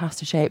tiny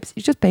pasta shapes.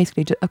 It's just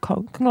basically just a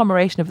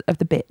conglomeration of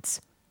the bits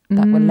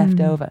that were left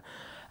over,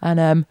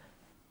 and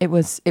it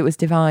was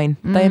divine.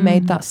 They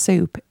made that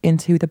soup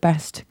into the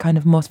best kind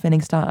of most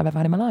filling start I've ever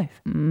had in my life.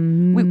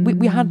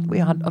 We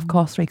had of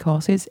course 3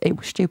 courses. It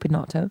was stupid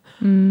not to.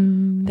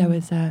 There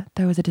was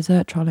a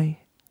dessert trolley.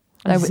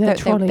 Dessert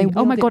trolley.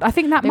 Oh my God, I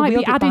think that they might be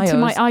wheeled it added by to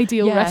my us.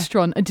 ideal Yeah.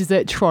 restaurant, a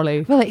dessert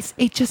trolley. Well,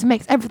 it just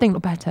makes everything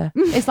look better.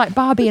 It's like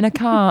Barbie in a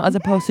car as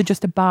opposed to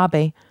just a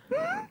Barbie.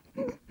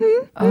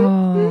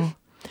 Oh.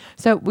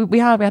 So we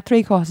had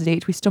 3 courses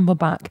each. We stumbled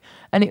back,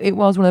 and it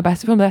was one of the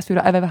best food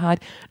I've ever had.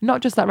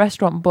 Not just that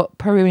restaurant, but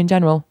Peru in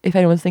general. If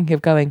anyone's thinking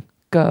of going,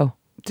 go.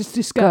 Just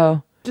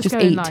go. Just go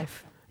eat. in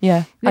life.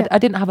 Yeah. Yeah. I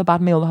didn't have a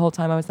bad meal the whole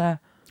time I was there.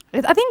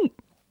 I think,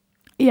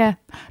 yeah,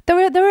 there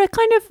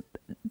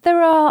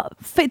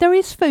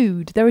is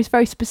food. There is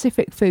very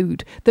specific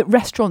food that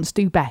restaurants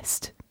do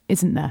best,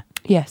 isn't there?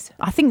 Yes.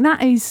 I think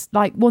that is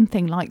like one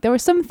thing. Like there are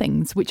some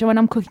things which when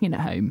I'm cooking at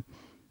home,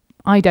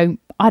 I don't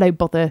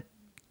bother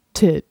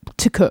to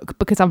cook,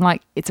 because I'm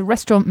like, it's a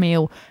restaurant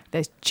meal.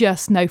 There's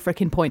just no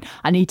freaking point.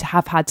 I need to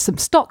have had some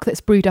stock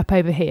that's brewed up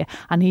over here.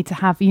 I need to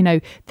have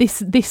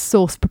this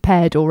sauce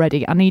prepared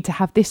already. I need to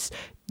have this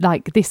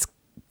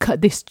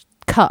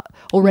cut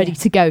all ready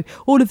to go.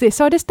 All of this.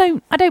 So I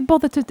don't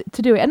bother to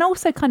do it. And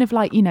also kind of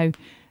like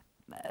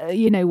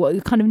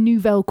what kind of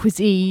nouvelle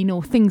cuisine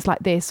or things like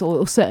this,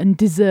 or certain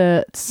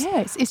desserts.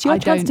 Yeah, it's your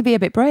chance to be a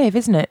bit brave,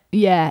 isn't it?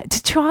 Yeah,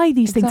 to try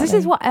these things. This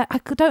is Exactly. what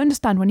I don't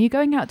understand. When you're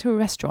going out to a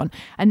restaurant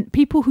and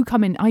people who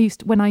come in,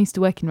 when I used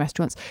to work in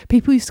restaurants,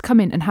 people used to come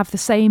in and have the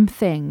same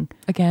thing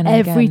Again and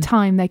every again.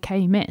 time they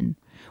came in,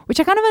 which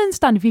I kind of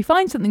understand. If you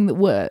find something that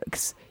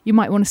works, you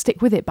might want to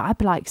stick with it. But I'd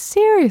be like,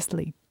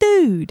 seriously,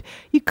 dude,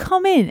 you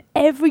come in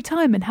every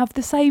time and have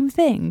the same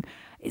thing.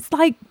 It's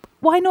like,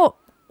 why not?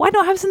 Why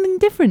not have something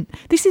different?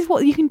 This is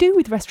what you can do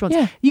with restaurants.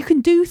 Yeah. You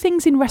can do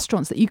things in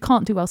restaurants that you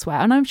can't do elsewhere.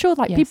 And I'm sure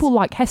Yes. people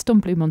like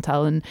Heston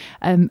Blumenthal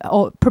and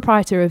or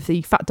proprietor of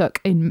the Fat Duck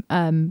in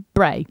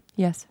Bray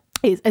Yes.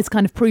 has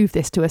kind of proved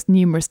this to us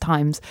numerous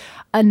times.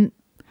 And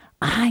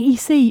you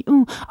see, I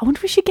wonder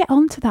if we should get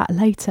onto that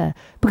later,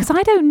 because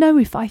I don't know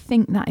if I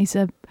think that is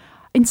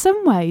in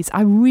some ways,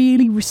 I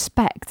really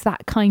respect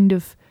that kind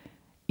of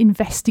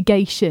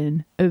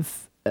investigation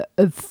of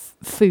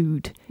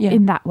food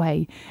in that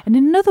way, and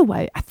in another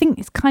way I think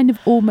it's kind of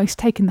almost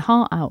taken the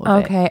heart out of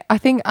it. Okay, I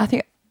think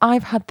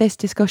I've had this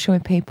discussion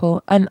with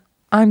people, and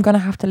I'm going to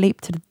have to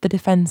leap to the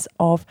defence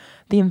of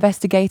the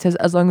investigators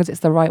as long as it's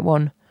the right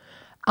one.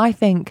 I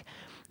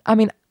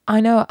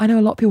know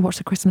a lot of people watched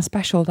the Christmas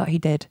special that he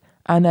did,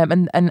 and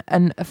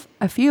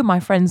a few of my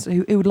friends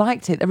who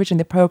liked it originally,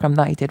 the programme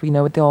that he did,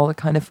 with all the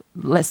kind of,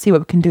 let's see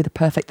what we can do, the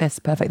perfect this,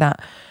 perfect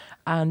that.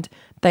 And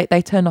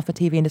they turned off the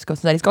TV and discussed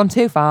and said, he's gone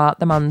too far.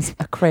 The man's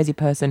a crazy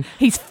person.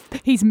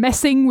 He's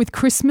messing with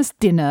Christmas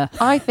dinner.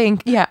 I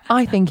think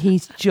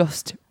he's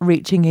just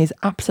reaching his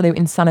absolute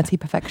insanity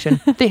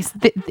perfection.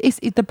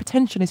 The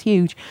potential is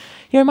huge.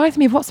 He reminds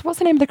me of what's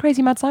the name of the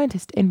crazy mad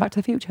scientist in Back to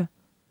the Future?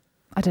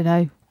 I don't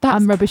know.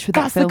 I'm rubbish with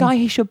that That's film. the guy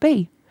he should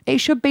be. It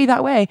should be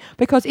that way,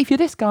 because if you're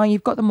this guy,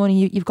 you've got the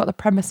money, you've got the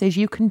premises,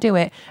 you can do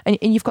it, and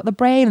you've got the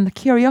brain and the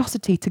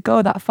curiosity to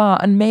go that far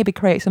and maybe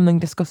create something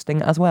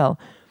disgusting as well.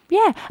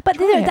 Yeah, but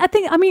I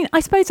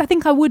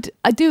think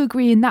I do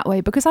agree in that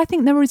way, because I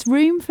think there is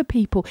room for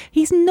people.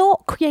 He's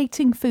not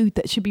creating food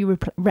that should be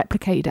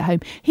replicated at home.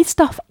 His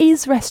stuff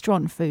is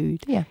restaurant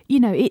food. Yeah.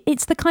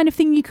 It's the kind of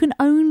thing you can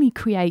only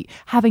create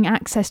having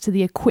access to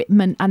the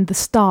equipment and the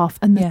staff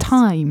and the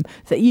time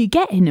that you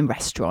get in a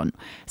restaurant.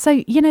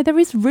 So, there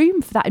is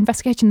room for that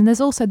investigation. And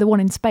there's also the one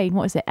in Spain,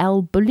 what is it,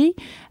 El Bulli,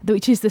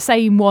 which is the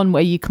same one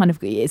where you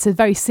it's a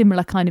very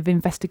similar kind of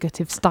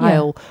investigative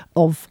style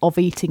of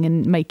eating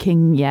and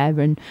making,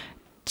 and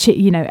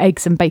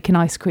eggs and bacon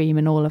ice cream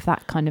and all of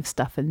that kind of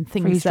stuff, and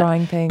things,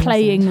 freeze-drying things,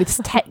 playing with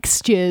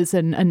textures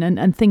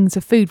and things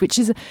of food, which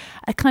is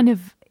a kind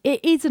of,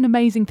 it is an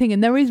amazing thing,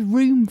 and there is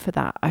room for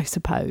that, I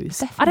suppose.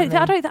 Definitely.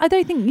 I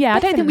don't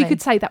think we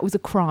could say that was a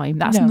crime.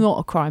 That's not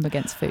a crime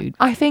against food.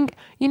 I think,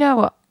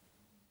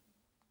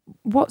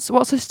 what's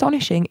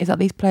astonishing is that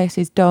these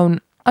places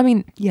don't. I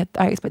mean,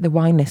 I expect the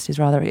wine list is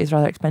rather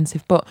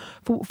expensive, but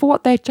for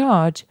what they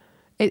charge,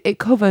 it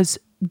covers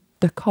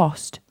the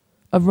cost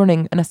of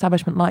running an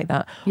establishment like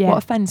that. Yeah. What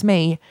offends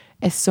me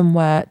is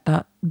somewhere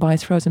that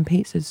buys frozen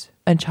pizzas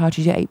and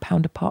charges you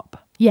 £8 a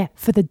pop. Yeah,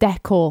 for the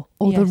decor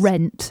or the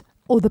rent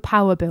or the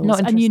power bills. Not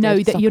and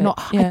that Stop you're it.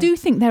 not. Yeah. I do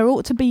think there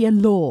ought to be a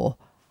law.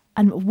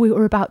 And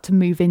we're about to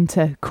move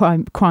into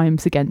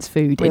crimes against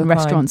food in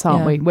restaurants,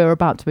 aren't we? We're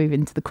about to move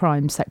into the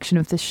crime section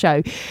of the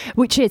show,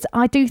 which is,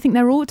 I do think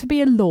there ought to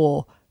be a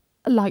law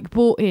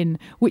brought in,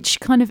 which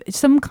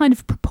some kind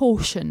of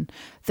proportion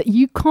that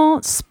you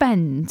can't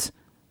spend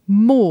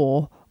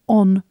more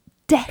on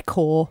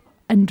decor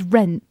and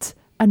rent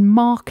and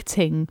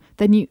marketing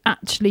than you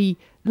actually,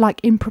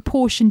 in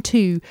proportion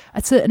to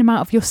a certain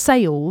amount of your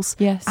sales.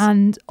 Yes.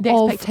 And the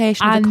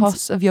expectation of the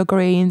costs of your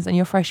greens and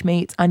your fresh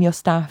meats and your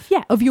staff.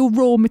 Yeah, of your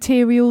raw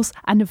materials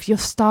and of your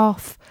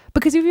staff.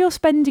 Because if you're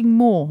spending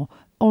more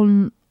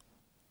on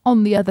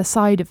the other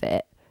side of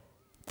it,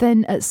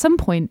 then at some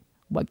point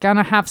we're going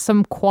to have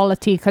some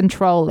quality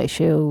control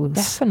issues.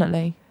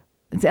 Definitely.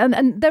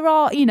 And there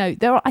are,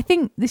 I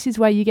think this is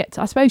where you get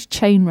to, I suppose,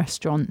 chain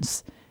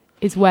restaurants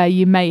is where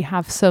you may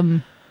have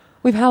some.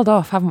 We've held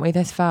off, haven't we,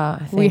 this far?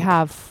 I think.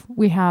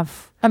 We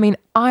have. I mean,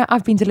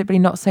 I've been deliberately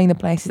not saying the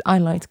places I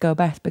like to go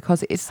best,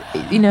 because it's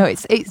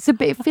a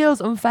bit, it feels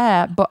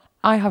unfair, but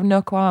I have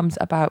no qualms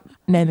about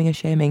naming and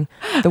shaming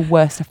the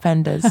worst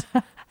offenders.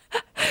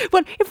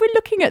 Well, if we're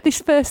looking at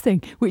this first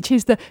thing, which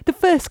is the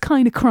first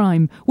kind of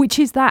crime, which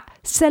is that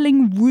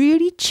selling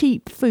really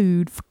cheap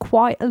food for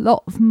quite a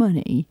lot of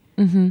money,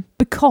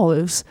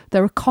 because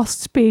there are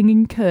costs being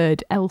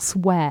incurred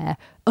elsewhere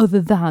other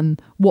than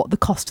what the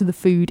cost of the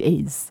food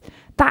is.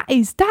 That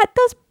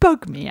does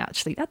bug me,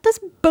 actually. That does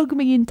bug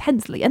me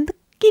intensely. And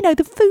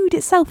the food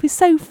itself is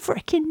so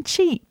freaking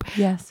cheap.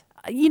 Yes.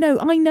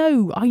 I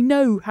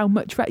know how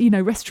much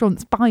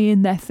restaurants buy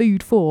in their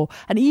food for,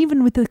 and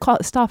even with the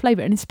staff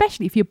labour, and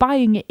especially if you're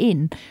buying it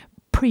in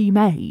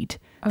pre-made,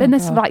 then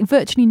there's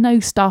virtually no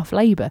staff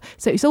labour,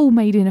 so it's all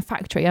made in a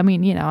factory. I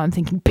mean, I'm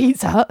thinking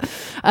Pizza Hut.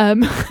 Are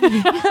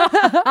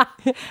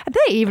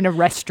they even a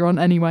restaurant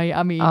anyway?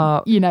 I mean,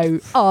 are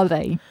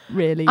they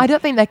really? I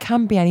don't think there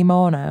can be any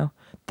more now.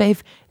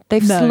 They've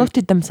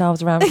slutted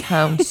themselves around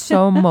town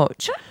so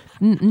much.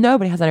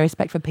 Nobody has any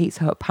respect for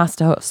Pizza Hut,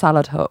 Pasta Hut,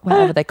 Salad Hut,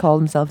 whatever they call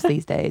themselves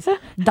these days.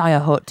 Dire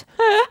Hut.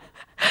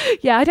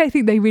 Yeah, I don't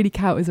think they really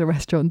count as a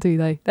restaurant, do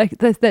they?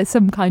 There's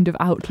some kind of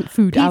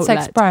food outlet. Pizza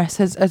Express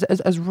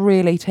has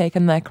really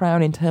taken their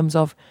crown in terms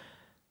of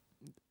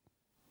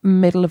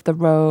middle of the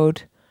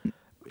road,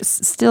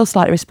 still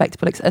slightly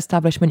respectable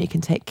establishment. You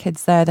can take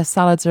kids there. The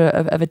salads are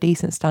of a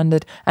decent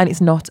standard, and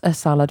it's not a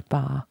salad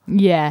bar.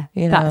 Yeah,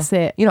 that's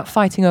it. You're not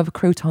fighting over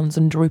croutons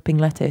and drooping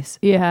lettuce.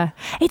 Yeah,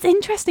 it's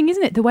interesting,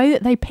 isn't it, the way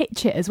that they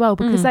pitch it as well?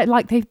 Because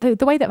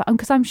the way that,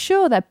 because I'm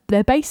sure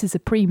their bases are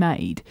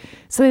pre-made,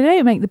 so they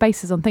don't make the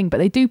bases on thing, but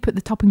they do put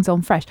the toppings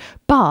on fresh.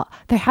 But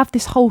they have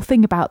this whole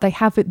thing about they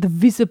have the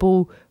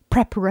visible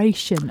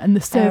preparation and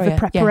the server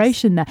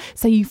preparation there,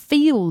 so you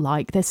feel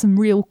like there's some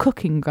real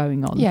cooking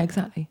going on. Yeah,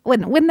 exactly.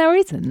 When there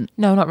isn't.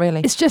 No, not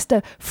really. It's just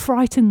a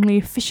frighteningly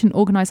efficient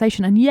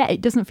organisation, and yet it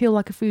doesn't feel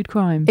like a food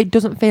crime. It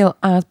doesn't feel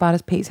as bad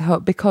as Pizza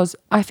Hut, because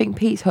I think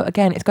Pizza Hut,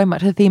 again, it's going back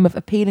to the theme of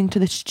appealing to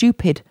the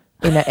stupid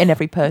in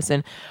every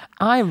person.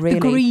 The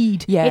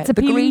greed. It's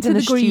appealing to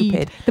the greed.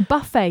 Stupid. The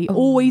buffet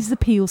always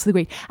appeals to the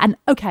greed. And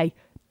okay,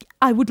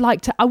 I would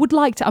like to,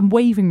 I'm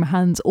waving my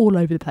hands all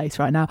over the place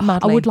right now.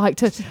 Madly. I would like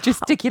to.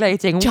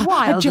 Gesticulating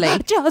wildly.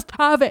 Just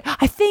have it.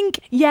 I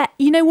think, you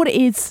know what it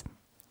is?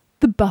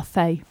 The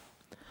buffet.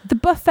 The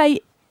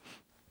buffet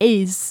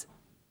is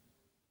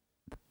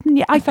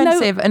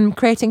offensive and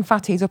creating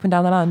fatties up and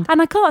down the land. And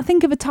I can't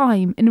think of a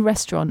time in a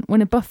restaurant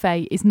when a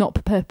buffet is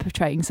not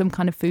perpetrating some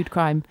kind of food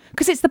crime.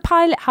 Because it's the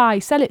pile it high,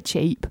 sell it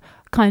cheap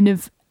kind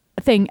of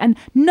thing. And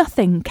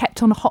nothing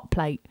kept on a hot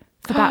plate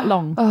for that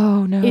long.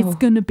 Oh no. It's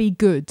going to be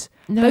good.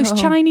 No. Those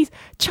Chinese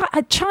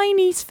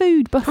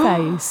food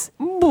buffets.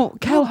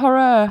 Quel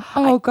horror.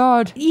 Oh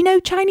God. You know,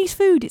 Chinese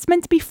food, it's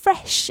meant to be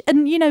fresh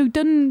and, you know,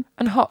 done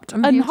And hot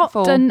and and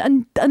beautiful.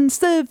 hot and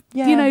served,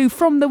 Yeah. you know,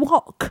 from the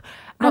wok.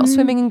 Not And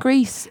swimming in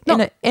grease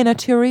in a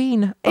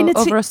tureen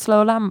over a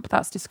slow lamp.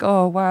 That's just,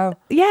 oh wow.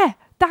 Yeah,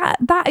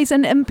 that is,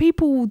 and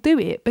people will do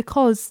it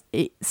because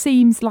it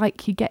seems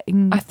like you're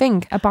getting I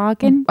think a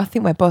bargain. I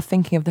think we're both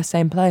thinking of the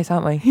same place,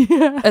 aren't we?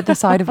 Yeah. At the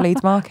side of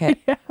Leeds Market.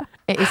 Yeah.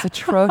 It is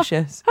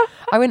atrocious.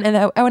 I went in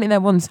there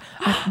once.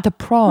 The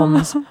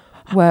prawns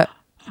were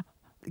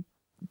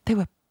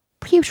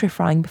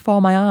putrefying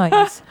before my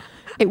eyes.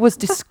 It was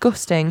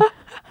disgusting.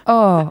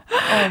 Oh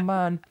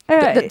man.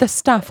 The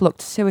staff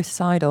looked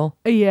suicidal.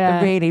 Yeah.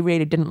 They really,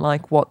 really didn't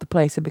like what the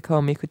place had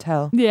become, you could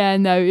tell. Yeah,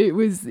 no,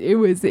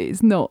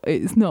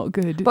 it's not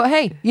good. But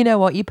hey, you know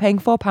what? You're paying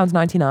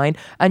 £4.99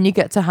 and you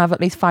get to have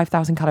at least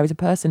 5,000 calories a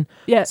person.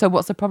 Yeah. So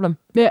what's the problem?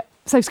 Yeah.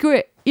 So screw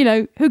it. You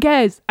know, who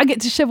cares? I get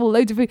to shovel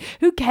loads of food.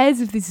 Who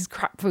cares if this is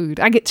crap food?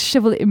 I get to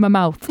shovel it in my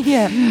mouth.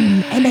 Yeah.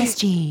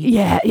 MSG.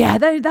 Yeah.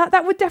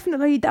 That would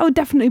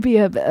definitely be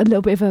a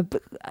little bit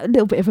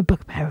of a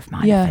bugbear of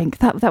mine. Yeah. I think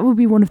that would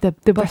be one of the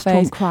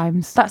restaurant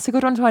crimes. That's a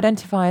good one to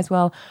identify as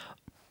well.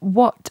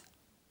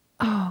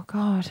 Oh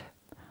God.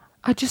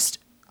 I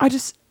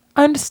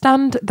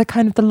understand the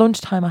kind of the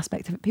lunchtime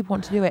aspect of it. People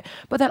want to do it,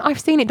 but then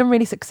I've seen it done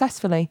really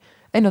successfully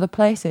in other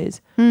places.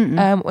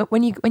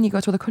 When you go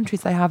to other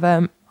countries, they have,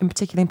 in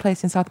particular in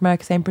places in South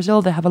America, say in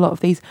Brazil, they have a lot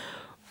of these.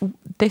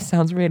 This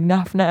sounds really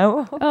naff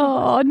now.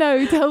 Oh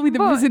no! Tell me the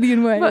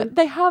Brazilian way. But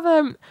they have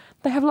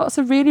lots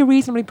of really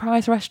reasonably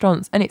priced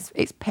restaurants, and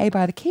it's pay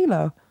by the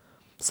kilo.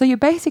 So you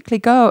basically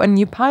go and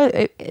you pile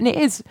it, and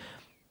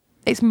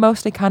it's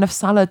mostly kind of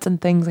salads and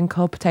things, and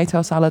cold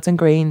potato salads and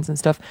greens and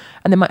stuff,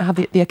 and they might have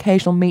the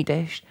occasional meat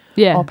dish.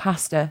 Yeah. Or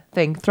pasta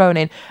thing thrown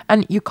in,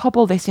 and you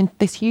cobble this in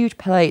this huge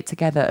plate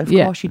together. Of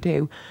course you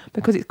do,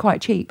 because it's quite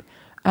cheap,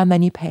 and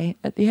then you pay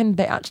at the end.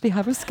 They actually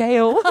have a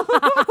scale.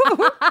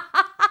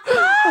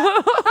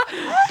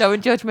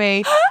 Don't judge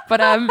me,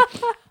 but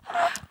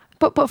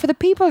for the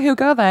people who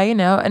go there, you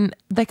know, and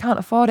they can't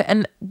afford it,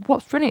 and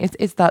what's brilliant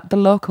is that the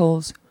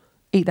locals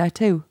eat there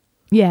too.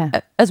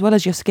 Yeah. As well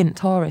as your skint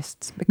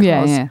tourists,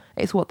 because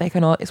it's what they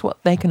can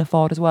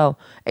afford as well.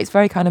 It's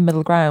very kind of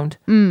middle ground,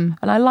 and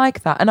I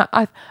like that. And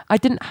I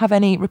didn't have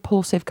any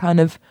repulsive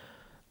kind of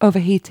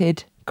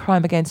overheated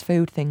crime against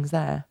food things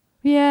there.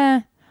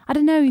 Yeah, I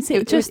don't know.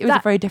 It was a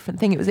very different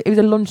thing. It was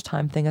a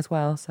lunchtime thing as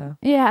well. So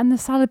yeah, and the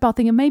salad bar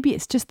thing, and maybe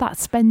it's just that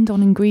spend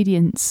on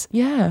ingredients.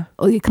 Yeah,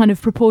 or you're kind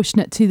of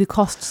proportionate to the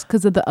costs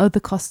because of the other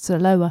costs are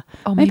lower.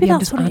 Oh, maybe I'm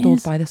just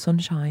addled by the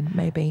sunshine.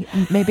 Maybe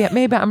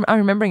I'm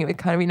remembering it with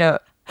kind of, you know,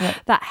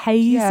 that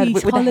hazy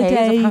with holiday, the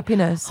haze of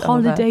happiness,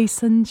 holiday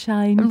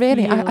sunshine. And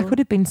really, I could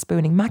have been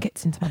spooning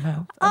maggots into my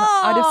mouth.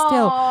 I'd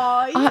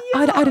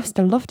have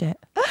still loved it.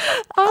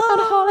 I'm on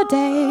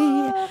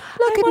holiday.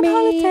 Look at me.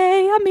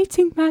 Holiday. I'm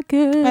eating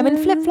maggots. I'm in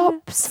flip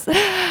flops.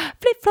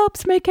 Flip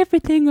flops make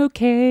everything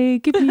okay.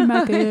 Give me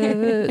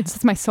maggots.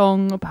 It's my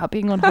song about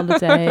being on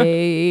holiday,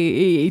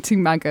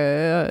 eating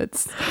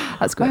maggots.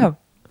 That's good. Wow.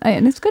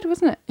 And it's good,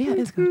 wasn't it? Yeah, it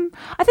is good.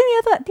 I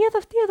think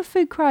the other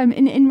food crime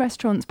in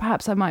restaurants,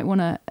 perhaps I might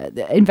want to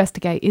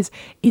investigate,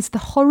 is the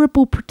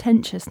horrible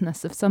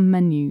pretentiousness of some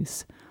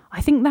menus. I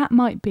think that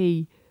might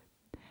be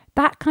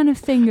that kind of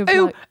thing of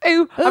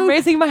I'm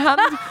raising my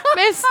hand.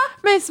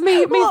 miss,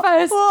 me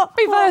first.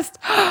 Me first.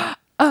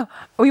 Oh,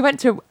 we went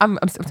to, I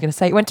was going to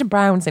say, we went to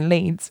Brown's in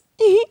Leeds.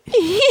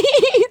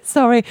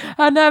 Sorry.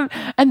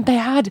 And they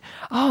had,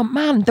 oh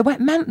man,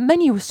 the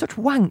menu was such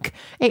wank.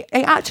 It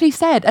actually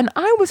said, and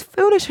I was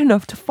foolish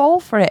enough to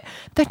fall for it.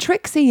 They're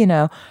tricksy, you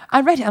know.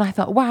 I read it and I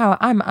thought, wow,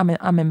 I'm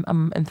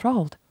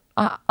enthralled.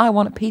 I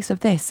want a piece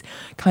of this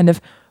kind of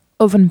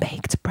oven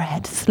baked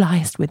bread,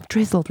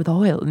 drizzled with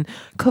oil and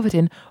covered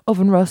in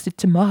oven roasted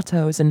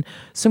tomatoes and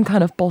some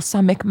kind of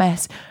balsamic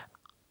mess.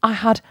 I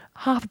had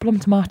half a plum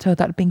tomato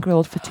that had been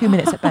grilled for 2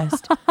 minutes at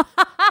best.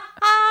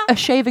 A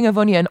shaving of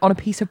onion on a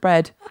piece of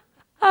bread.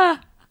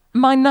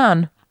 My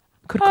nan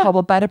could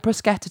cobble better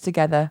bruschetta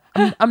together.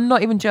 I'm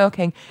not even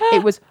joking.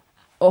 It was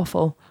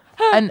awful.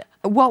 And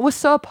what was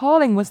so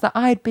appalling was that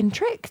I had been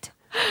tricked.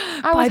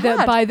 By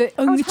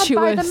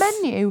the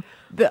menu.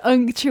 The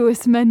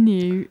unctuous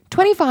menu.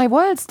 25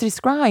 words to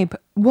describe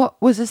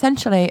what was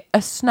essentially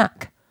a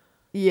snack.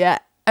 Yeah.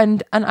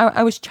 And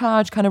I was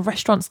charged kind of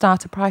restaurant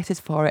starter prices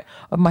for it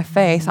of my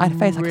face. I had a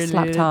face like a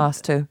slapped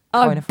arse to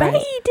coin a phrase.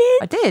 You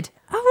did. I did.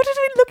 I would have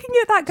been looking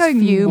at that going,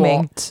 fuming.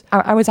 What?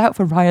 I was out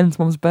for Ryan's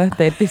mum's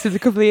birthday. This was a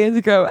couple of years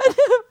ago.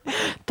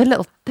 the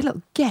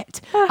little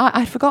git.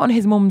 I'd forgotten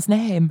his mum's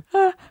name.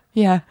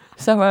 Yeah.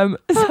 So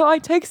I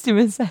texted him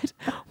and said,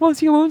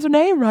 "What's your mum's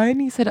name, Ryan?"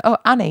 He said, "Oh,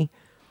 Annie."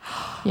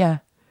 Yeah.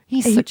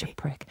 He's such a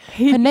prick.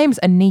 Her name's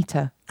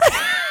Anita.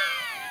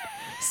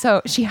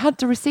 So she had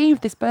to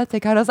receive this birthday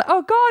card. I was like,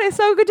 "Oh God, it's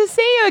so good to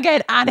see you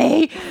again,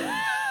 Annie."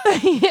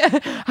 Yeah.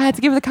 I had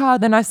to give her the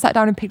card. Then I sat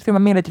down and picked through my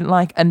meal I didn't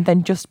like. And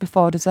then just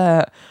before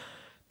dessert,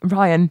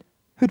 Ryan,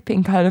 who'd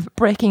been kind of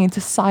breaking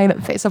into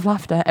silent fits of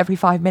laughter every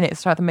 5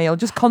 minutes throughout the meal,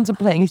 just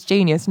contemplating his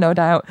genius, no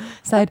doubt,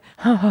 said,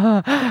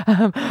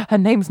 her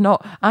name's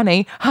not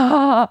Annie,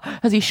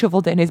 as he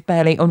shoveled in his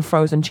barely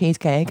unfrozen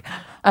cheesecake.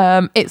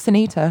 It's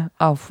Anita.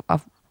 I've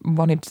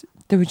wanted...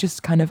 There was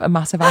just kind of a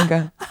massive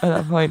anger at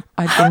that point.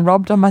 I'd been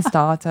robbed on my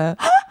starter,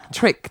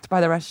 tricked by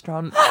the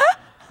restaurant.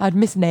 I'd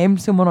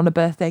misnamed someone on a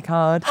birthday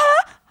card.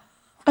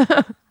 What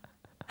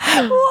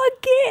a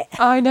git.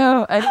 I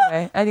know.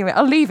 Anyway,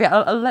 I'll leave it.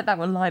 I'll let that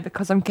one lie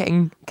because I'm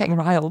getting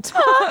riled.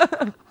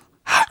 I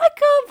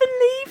can't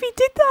believe he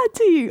did that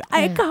to you.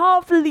 I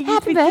can't believe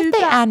Happy he did birthday,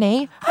 that.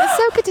 Annie. It's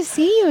so good to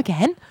see you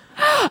again.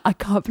 I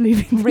can't believe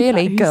he did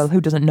Really, that. girl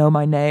who doesn't know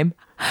my name.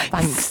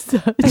 Thanks.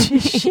 Such a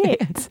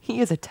shit. He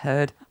is a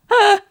turd.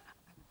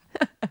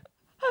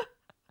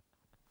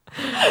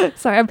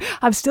 Sorry,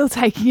 I'm still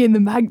taking in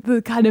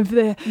the kind of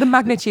the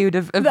magnitude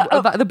of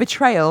the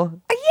betrayal.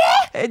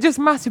 Yeah, Just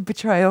massive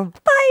betrayal.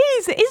 that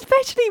is,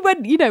 especially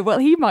when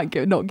he might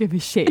not give a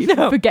shit if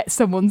you forget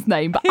someone's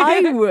name, but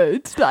I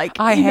would. I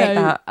hate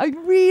that. I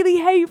really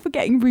hate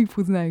forgetting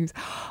people's names.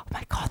 Oh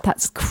my god,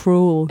 that's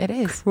cruel. It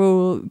is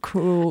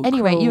cruel.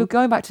 Anyway, cruel. you were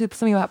going back to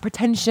something about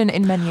pretension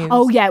in menus.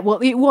 Oh yeah, well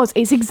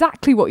it's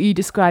exactly what you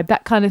described,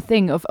 that kind of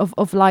thing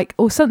of like,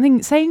 or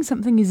something, saying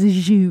something is a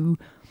jus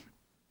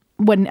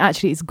when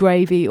actually it's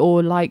gravy,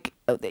 or like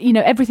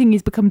everything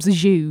becomes a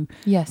jus.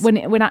 Yes.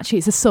 When actually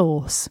it's a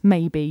sauce,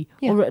 maybe.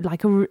 Yeah. Or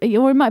like or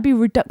it might be a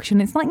reduction.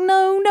 It's like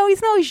no,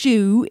 it's not a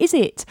jus, is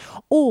it?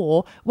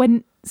 Or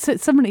when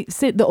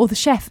or the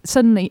chef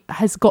suddenly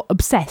has got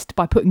obsessed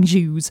by putting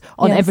jus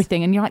on Yes.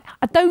 everything, and you're like,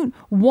 I don't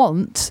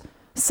want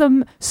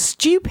some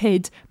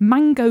stupid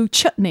mango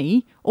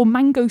chutney or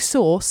mango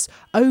sauce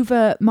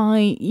over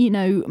my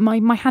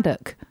my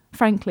haddock.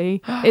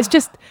 Frankly, it's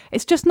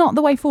just not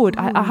the way forward.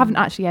 I haven't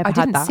actually ever had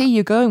that. I didn't see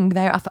you going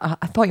there.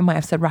 I thought you might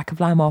have said rack of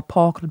lamb or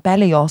pork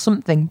belly or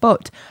something,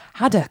 but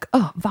haddock,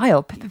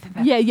 vile.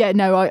 Yeah,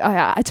 no,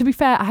 I to be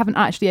fair, I haven't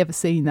actually ever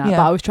seen that, Yeah.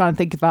 but I was trying to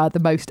think about the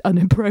most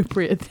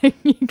inappropriate thing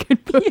you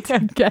could put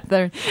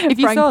together. If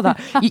you saw that,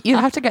 you'd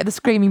have to get the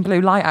screaming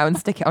blue light out and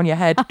stick it on your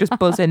head, just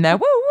buzz in there.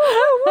 Woo,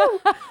 woo, woo,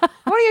 woo.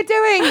 What are you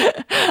doing?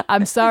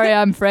 I'm sorry,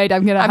 I'm afraid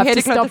I'm going to have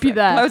to stop you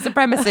there. Close the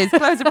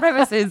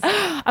premises.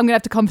 I'm going to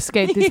have to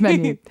confiscate this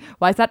menu.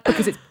 Why is that?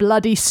 Because it's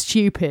bloody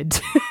stupid.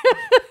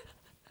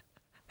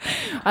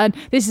 And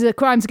this is a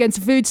crimes against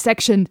the food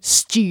section.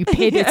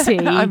 Stupidity.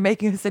 I'm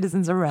making a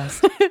citizen's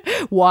arrest.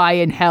 Why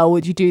in hell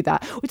would you do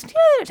that? Which,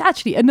 yeah,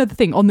 actually, another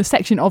thing on the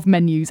section of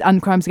menus and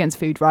crimes against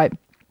food, right?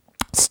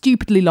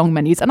 Stupidly long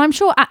menus, and I'm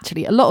sure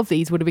actually a lot of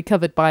these would have been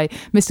covered by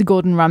Mr.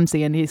 Gordon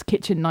Ramsay and his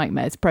Kitchen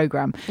Nightmares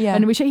program. Yeah.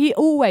 And which he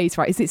always,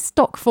 right, is its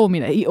stock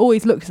formula. He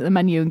always looks at the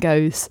menu and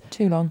goes,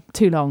 Too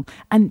long.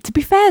 And to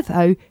be fair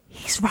though,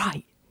 he's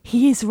right.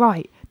 He is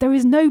right. There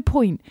is no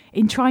point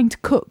in trying to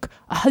cook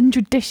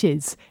 100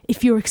 dishes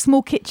if you're a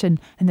small kitchen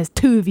and there's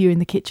 2 of you in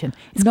the kitchen.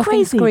 It's Nothing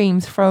crazy.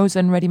 screams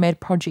frozen, ready-made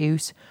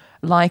produce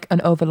like an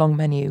overlong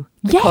menu.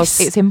 Because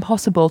Yes. it's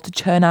impossible to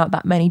churn out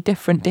that many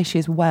different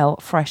dishes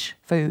fresh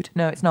food.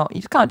 No, it's not. You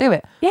just can't do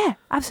it. Yeah,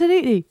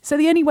 absolutely. So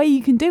the only way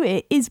you can do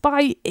it is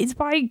by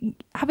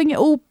having it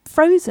all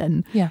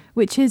frozen. Yeah.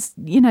 Which is,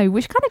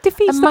 which kind of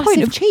defeats A the point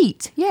massive of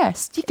cheat.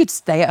 Yes. You could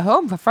stay at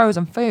home for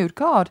frozen food.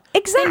 God.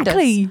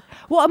 Exactly.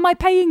 What am I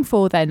paying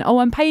for then? Oh,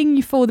 I'm paying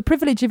you for the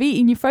privilege of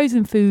eating your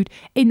frozen food.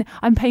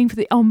 I'm paying for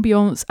the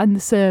ambience and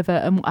the server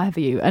and what have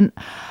you. And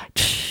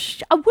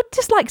I would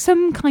just like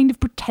some kind of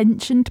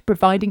pretension to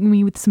providing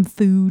me with some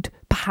food,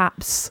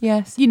 perhaps.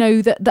 Yes.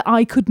 That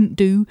I couldn't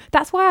do.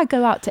 That's why I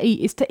go out to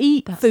eat, is to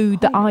eat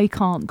food that I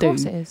can't do. Of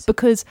course it is.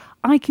 Because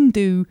I can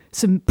do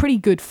some pretty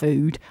good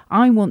food.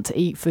 I want to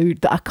eat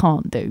food that I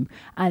can't do.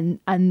 And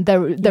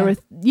there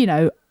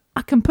are,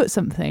 I can put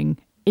something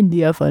in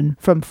the oven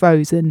from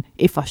frozen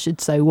if I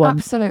should so want.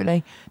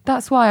 Absolutely.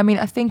 That's why,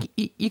 I think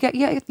you get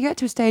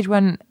to a stage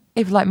when,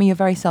 if like me, you're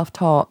very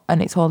self-taught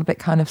and it's all a bit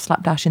kind of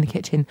slapdash in the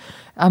kitchen.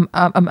 I'm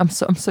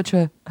such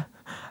a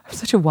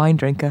wine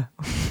drinker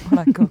when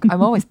I cook.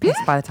 I'm always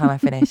pissed by the time I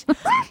finish.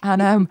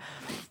 And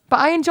but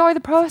I enjoy the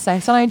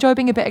process and I enjoy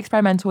being a bit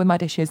experimental with my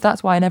dishes.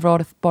 That's why I never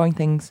order boring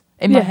things.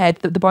 In my head,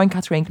 the boring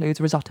category includes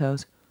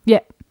risottos. Yeah.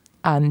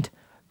 And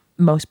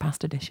most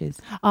pasta dishes.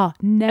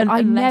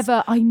 Unless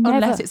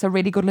Unless it's a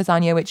really good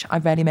lasagna, which I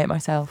rarely make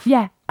myself.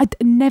 Yeah, I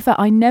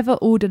never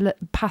order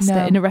pasta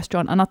No. in a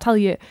restaurant, and I'll tell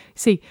you.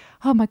 See,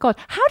 oh my god,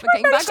 how do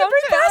I We're manage getting to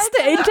bring back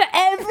pasta onto it. into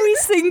every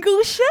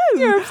single show?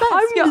 You're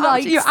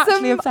obsessed. You're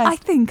actually obsessed. I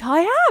think I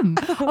am.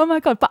 Oh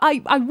my god, but I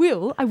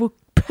will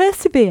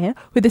persevere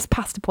with this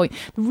pasta point.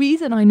 The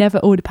reason I never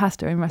order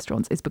pasta in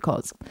restaurants is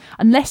because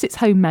unless it's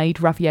homemade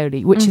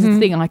ravioli, which is a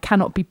thing I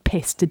cannot be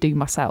pissed to do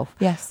myself.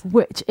 Yes.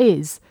 Which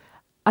is.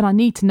 And I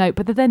need to know,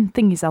 but the then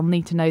thing is, I'll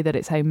need to know that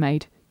it's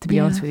homemade. To be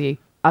honest with you,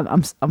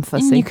 I'm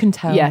fussy. And you can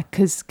tell. Yeah,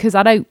 because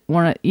I don't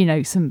want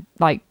to, some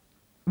like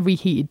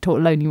reheated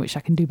tortelloni, which I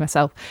can do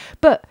myself.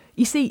 But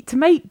you see, to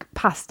make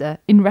pasta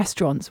in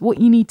restaurants, what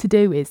you need to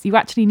do is you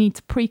actually need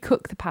to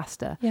pre-cook the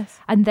pasta. Yes.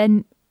 And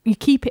then you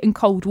keep it in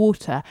cold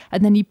water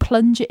and then you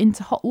plunge it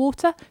into hot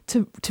water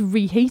to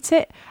reheat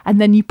it,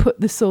 and then you put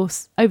the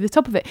sauce over the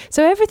top of it.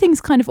 So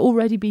everything's kind of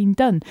already been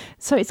done.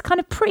 So it's kind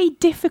of pretty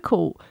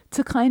difficult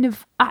to kind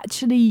of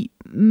actually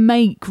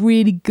make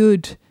really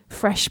good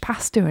fresh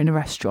pasta in a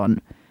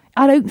restaurant.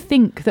 I don't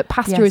think that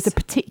pasta is a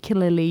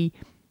particularly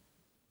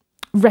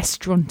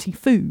restauranty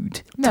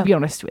food, to be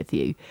honest with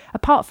you,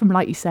 apart from,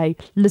 like you say,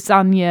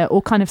 lasagna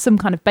or kind of some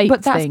kind of baked thing.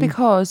 But that's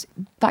because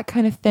that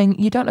kind of thing,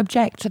 you don't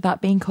object to that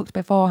being cooked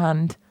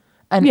beforehand,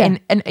 and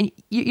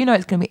you know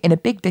it's going to be in a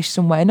big dish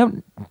somewhere.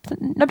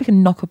 Nobody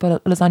can knock up a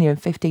lasagna in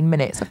 15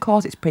 minutes. Of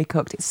course it's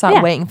pre-cooked, it's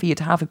sat waiting for you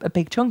to have a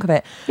big chunk of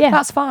it.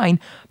 That's fine,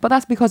 but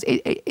that's because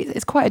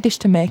it's quite a dish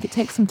to make. It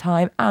takes some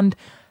time, and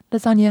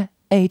lasagna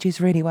ages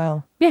really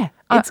well.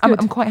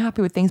 I'm quite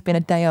happy with things being a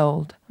day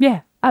old.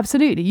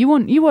 Absolutely. You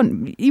want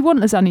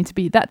lasagna to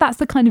be that's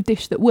the kind of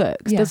dish that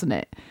works, doesn't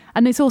it?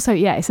 And it's also,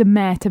 it's a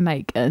mare to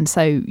make. And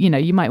so,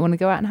 you might want to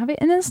go out and have it,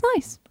 and it's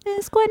nice.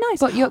 It's quite nice.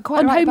 But you're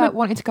quite right about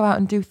wanting to go out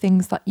and do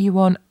things that you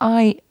want.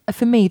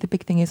 For me, the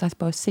big thing is, I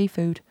suppose,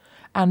 seafood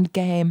and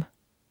game.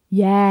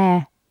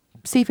 Yeah.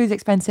 Seafood's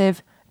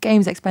expensive,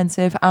 game's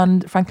expensive,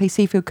 and frankly,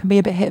 seafood can be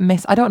a bit hit and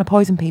miss. I don't want to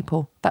poison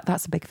people.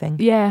 That's a big thing.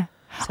 Yeah.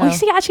 So. You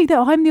see, actually,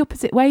 though, I'm the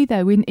opposite way,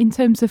 though. In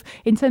terms of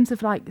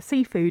like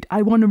seafood,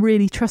 I want to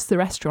really trust the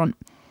restaurant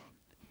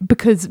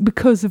because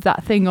of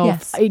that thing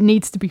of it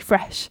needs to be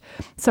fresh.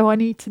 So I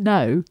need to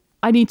know.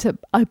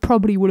 I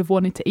probably would have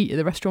wanted to eat at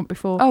the restaurant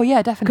before. Oh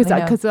yeah, definitely.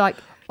 Because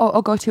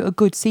or go to a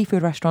good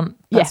seafood restaurant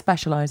that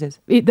specialises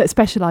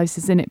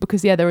in it,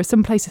 because there are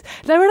some places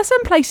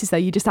though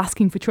you're just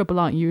asking for trouble,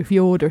 aren't you, if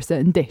you order a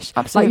certain dish.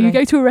 Absolutely. Like you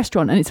go to a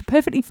restaurant and it's a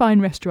perfectly fine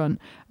restaurant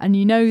and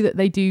you know that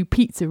they do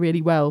pizza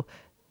really well.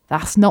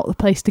 That's not the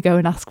place to go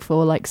and ask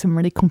for like some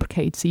really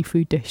complicated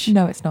seafood dish.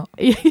 No, it's not.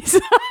 It's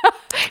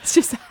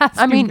just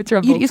asking for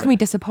trouble. You're just going to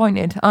be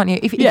disappointed, aren't you?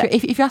 If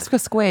you ask for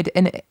squid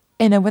in a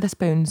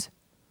Wetherspoons,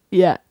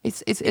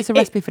 it's a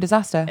recipe for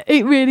disaster.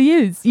 It really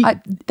is.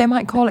 They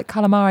might call it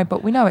calamari,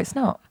 but we know it's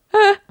not.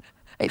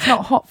 It's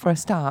not hot for a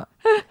start.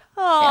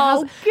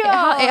 God!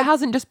 It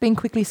hasn't just been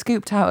quickly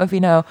scooped out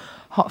of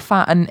hot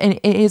fat, and it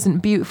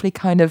isn't beautifully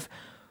kind of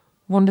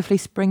wonderfully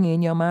springy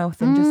in your mouth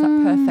and just that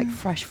perfect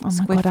fresh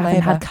squid flavour. I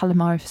haven't had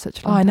calamari for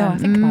such a long time. I know, I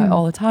think about it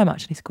all the time,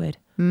 actually, squid.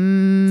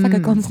 It's like a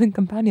constant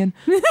companion.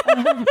 So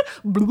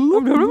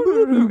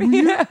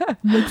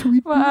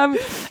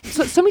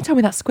somebody told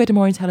me that squid are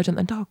more intelligent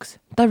than dogs.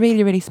 They're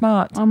really, really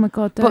smart. Oh my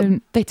God, don't.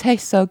 But they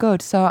taste so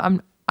good, so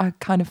I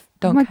kind of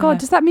don't care. Oh my God,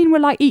 does that mean we're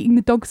like eating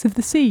the dogs of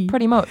the sea?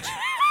 Pretty much.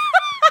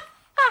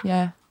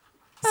 Yeah.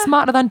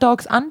 Smarter than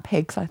dogs and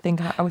pigs, I think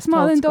I was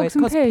Smarter told. Than dogs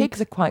and pigs? Because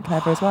pigs are quite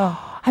clever as well.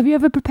 Have you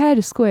ever prepared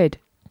a squid?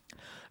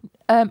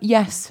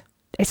 Yes.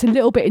 It's a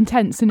little bit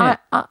intense, isn't it?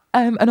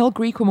 An old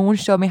Greek woman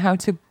once showed me how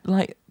to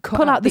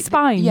pull out the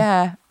spine.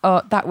 Yeah.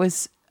 Oh, I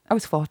was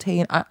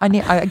 14.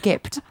 I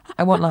gipped.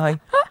 I won't lie.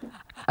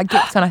 I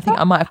gipped, and I think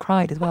I might have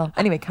cried as well.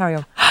 Anyway, carry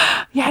on.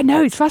 Yeah,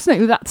 no, it's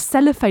fascinating with that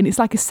cellophane. It's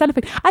like a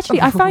cellophane. Actually,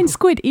 I find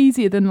squid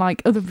easier than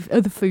like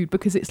other food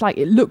because it's like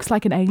it looks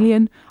like an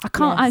alien. I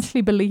can't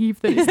actually believe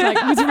that it's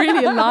like was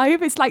really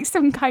alive. It's like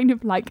some kind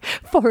of like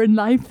foreign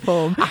life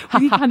form.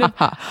 You kind of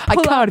I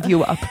carved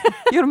you up.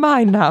 You're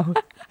mine now.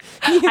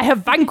 I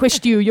have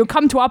vanquished you. You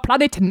come to our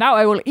planet, and now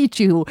I will eat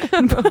you.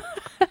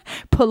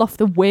 Pull off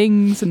the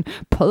wings and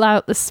pull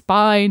out the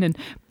spine and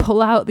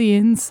pull out the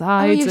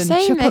insides. You're and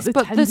saying this, the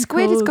but tentacles. the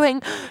squid is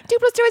going, 2 + 2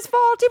 is 4,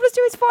 2 +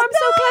 2 is 4. I'm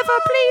so clever.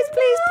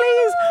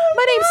 Please.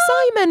 My name's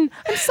Simon.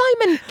 I'm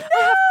Simon.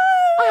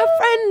 I have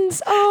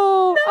friends.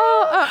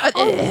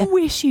 I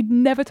wish you'd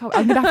never told me.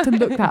 I'm going to have to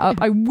look that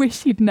up. I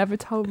wish you'd never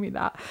told me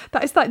that.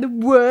 That is like the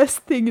worst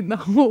thing in the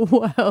whole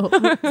world.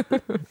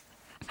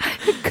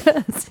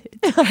 Curse it.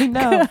 I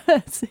know.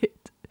 Curse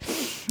it.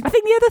 I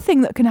think the other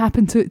thing that can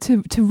happen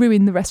to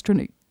ruin the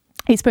restaurant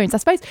experience, I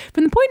suppose,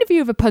 from the point of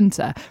view of a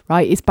punter,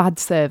 right, is bad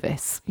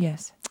service.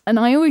 Yes. And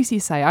I always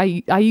used to say,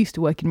 I used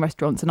to work in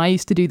restaurants and I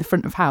used to do the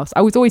front of house.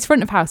 I was always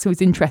front of house. I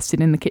was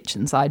interested in the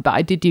kitchen side, but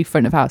I did do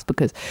front of house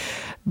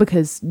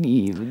because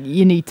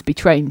you need to be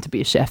trained to be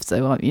a chef.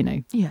 So,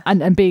 Yeah.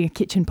 And being a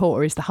kitchen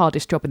porter is the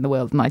hardest job in the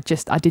world. And I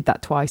did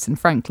that twice. And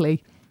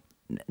frankly,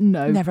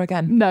 no. Never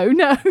again.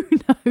 No.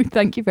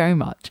 Thank you very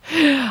much.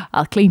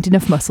 I've cleaned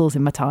enough muscles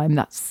in my time.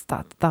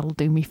 That'll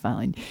do me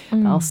fine.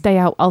 I'll stay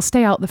out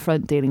the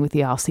front dealing with the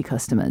arsey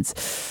customers.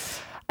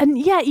 And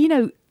yeah,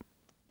 you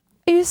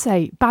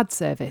say bad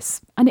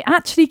service, and it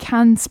actually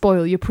can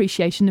spoil your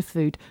appreciation of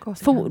food.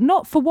 Of course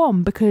Not for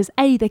one, because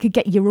A, they could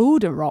get your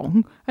order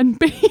wrong, and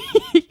B,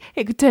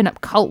 it could turn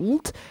up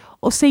cold.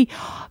 Or C,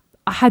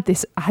 I had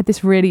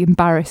this really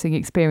embarrassing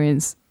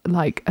experience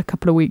like a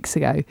couple of weeks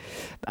ago.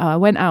 I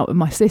went out with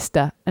my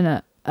sister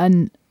and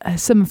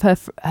some of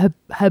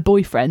her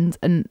boyfriend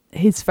and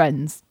his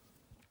friends.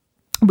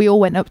 We all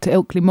went up to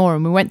Ilkley Moor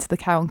and we went to the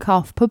Cow and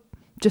Calf pub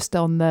just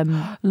on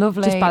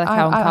Lovely. just by the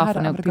Cow and Calf I've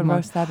and had a good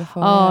roast there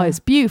before. Oh, it's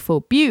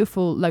beautiful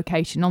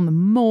location on the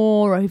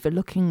moor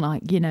overlooking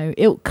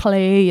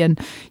Ilkley, and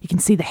you can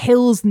see the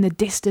hills in the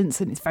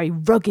distance, and it's very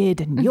rugged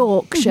and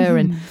Yorkshire,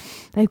 and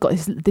they've got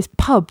this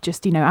pub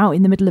just out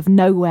in the middle of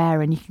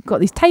nowhere, and you've got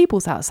these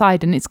tables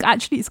outside, and it's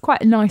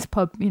quite a nice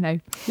pub,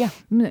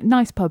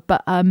 nice pub.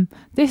 But on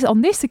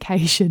this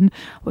occasion,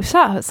 we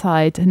sat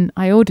outside, and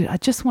I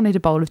just wanted a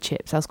bowl of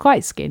chips. I was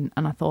quite skint,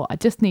 and I thought I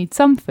just need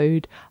some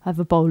food. I have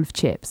a bowl of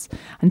chips,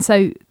 and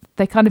so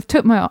they kind of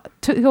took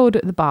the order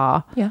at the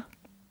bar. Yeah.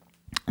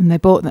 And they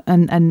bought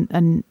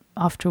and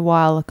after a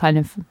while,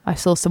 I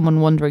saw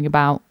someone wandering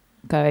about,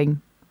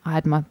 going. I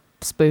had my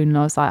spoon, and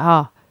I was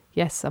like,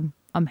 yes,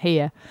 I'm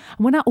here.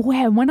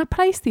 And when I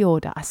placed the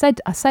order, I said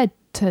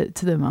to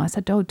them, I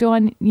said, oh, do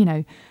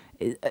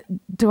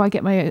I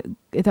get are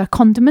there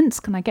condiments?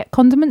 Can I get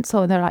condiments?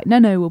 Or they're like,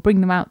 no, we'll bring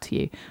them out to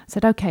you. I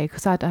said, okay,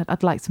 because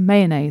I'd like some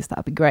mayonnaise.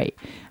 That'd be great.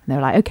 And they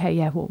were like, okay,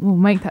 yeah, we'll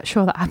make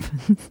sure that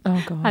happens.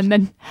 Oh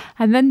god.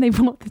 And then they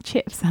brought the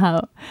chips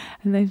out,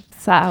 and they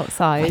sat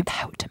outside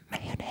without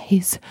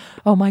mayonnaise.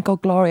 Oh my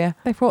god, Gloria!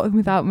 They brought them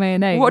without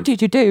mayonnaise. What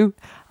did you do?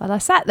 Well, I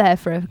sat there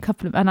for a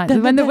couple of, and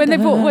when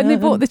they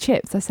bought the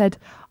chips, I said,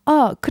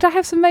 oh, could I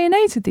have some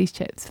mayonnaise with these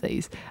chips,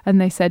 please? And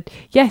they said,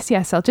 yes,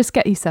 I'll just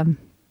get you some.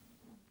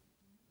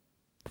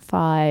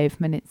 5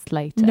 minutes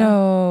later,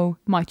 no,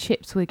 my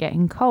chips were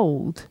getting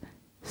cold.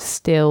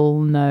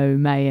 Still no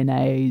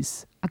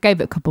mayonnaise. I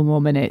gave it a couple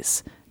more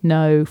minutes.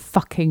 No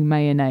fucking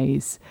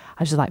mayonnaise.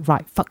 I was just like,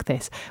 right, fuck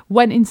this.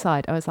 Went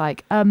inside. I was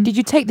like, did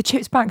you take the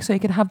chips back so you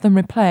could have them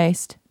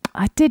replaced?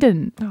 I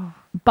didn't. Oh.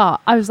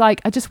 But I was like,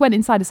 I just went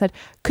inside and said,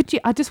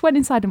 I just went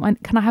inside and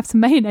went, can I have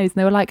some mayonnaise? And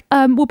they were like,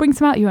 we'll bring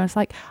some out to you. And I was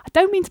like, I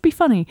don't mean to be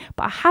funny,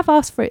 but I have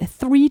asked for it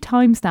 3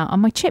 times now,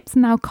 and my chips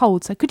are now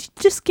cold. So could you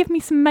just give me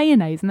some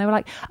mayonnaise? And they were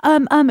like,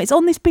 it's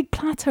on this big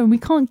platter and we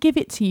can't give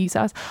it to you.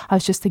 So I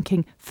was just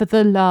thinking, for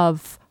the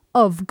love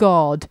of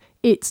God,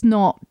 it's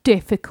not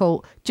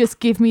difficult. Just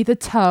give me the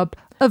tub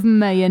of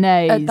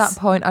mayonnaise. At that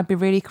point, I'd be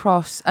really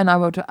cross, and I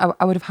would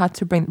have had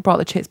to brought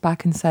the chips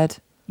back and said,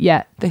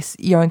 yeah,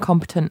 you're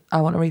incompetent. I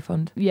want a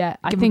refund. Yeah,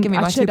 give me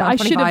my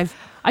 £2.25.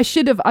 I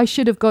should have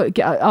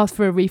asked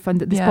for a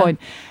refund at this point.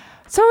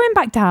 So I went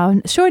back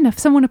down. Sure enough,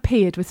 someone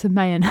appeared with some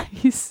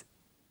mayonnaise,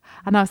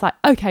 and I was like,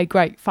 okay,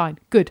 great, fine,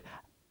 good.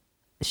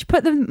 She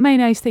put the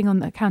mayonnaise thing on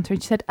the counter,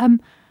 and she said,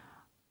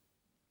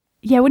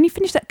 yeah, when you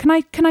finish that, can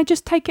I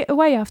just take it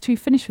away after you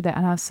finish with it?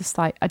 And I was just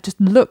like, I just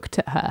looked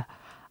at her.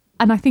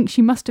 And I think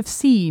she must have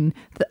seen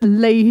the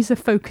laser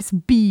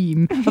focused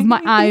beam of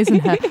my eyes on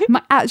her,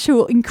 my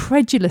actual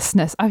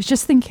incredulousness. I was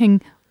just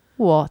thinking,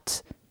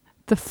 what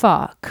the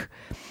fuck?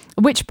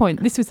 At which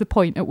point, this was the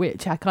point at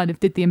which I kind of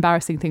did the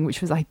embarrassing thing,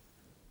 which was I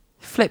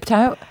flipped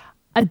out.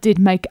 I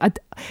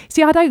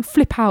don't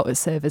flip out at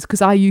servers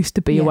because I used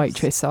to be a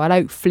waitress, so I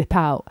don't flip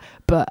out.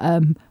 But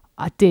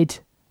I did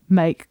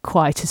make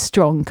quite a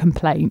strong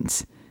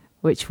complaint,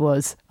 which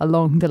was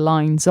along the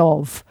lines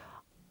of,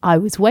 I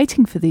was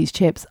waiting for these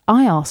chips.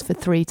 I asked for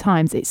 3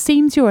 times. It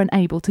seems you're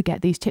unable to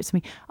get these chips to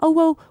me. Oh,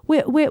 well,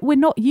 we're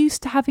not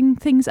used to having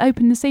things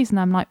open the season.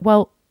 I'm like,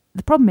 well,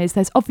 the problem is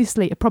there's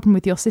obviously a problem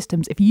with your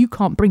systems if you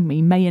can't bring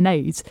me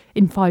mayonnaise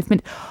in 5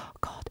 minutes. Oh,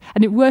 God.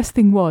 And the worst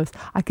thing was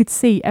I could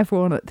see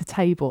everyone at the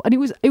table. And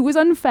it was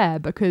unfair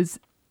because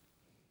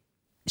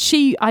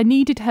I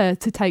needed her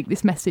to take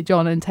this message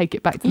on and take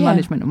it back to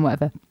management and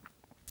whatever.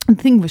 And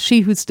the thing was,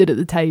 she who stood at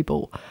the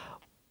table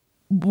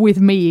with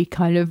me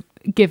kind of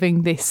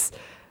giving this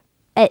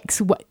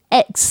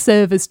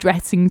ex-server's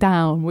dressing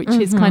down, which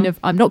is kind of,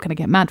 I'm not going to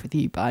get mad with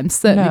you, but I'm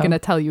certainly going to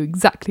tell you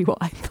exactly what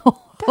I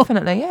thought.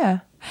 Definitely, yeah.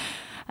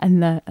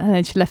 And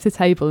then she left the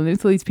table, and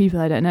there's all these people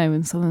I don't know,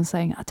 and someone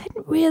saying, I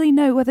didn't really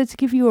know whether to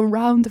give you a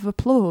round of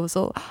applause,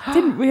 or I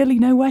didn't really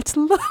know where to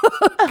look.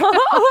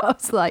 I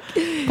was like,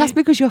 that's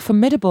because you're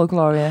formidable,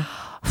 Gloria.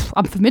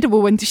 I'm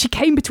formidable. When she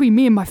came between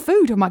me and my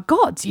food, oh my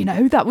God,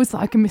 that was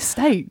like a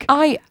mistake.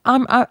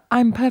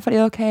 I'm perfectly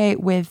okay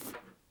with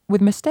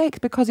mistakes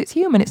because it's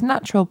human, it's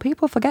natural.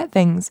 People forget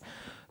things.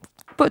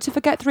 But to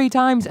forget 3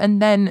 times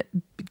and then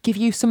give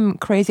you some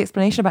crazy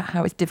explanation about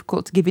how it's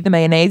difficult to give you the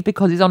mayonnaise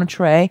because it's on a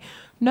tray.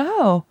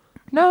 No.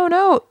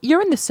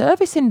 You're in the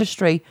service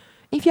industry.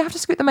 If you have to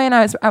scoop the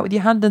mayonnaise out with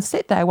your hand and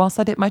sit there whilst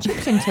I dip my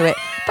chips into it,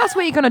 that's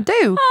what you're going to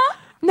do.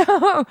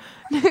 No,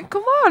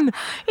 come on.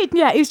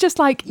 It's just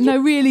like, no,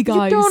 really,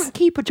 guys. You don't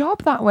keep a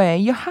job that way.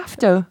 You have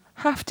to.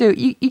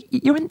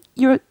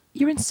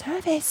 You're in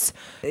service.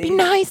 Be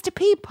nice to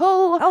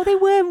people. Oh, they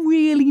weren't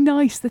really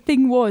nice. The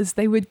thing was,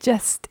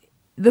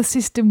 the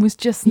system was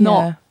just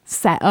not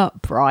set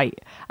up right.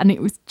 And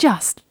it was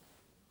just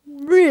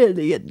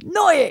really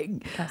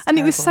annoying. And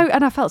it was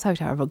and I felt so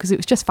terrible because it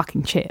was just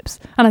fucking chips.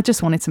 And I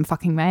just wanted some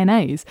fucking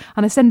mayonnaise.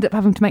 And I ended up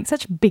having to make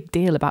such a big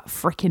deal about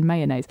frickin'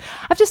 mayonnaise.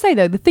 I have to say,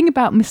 though, the thing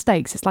about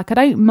mistakes, it's like I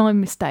don't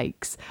mind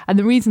mistakes. And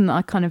the reason that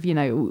I kind of,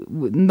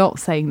 not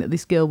saying that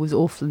this girl was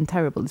awful and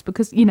terrible is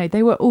because,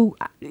 they were all,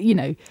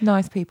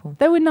 nice people.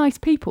 They were nice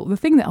people. The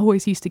thing that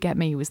always used to get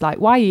me was like,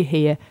 why are you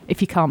here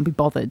if you can't be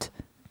bothered?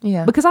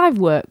 Yeah. Because I've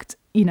worked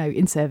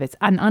in service.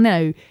 And I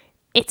know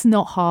it's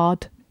not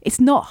hard. It's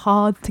not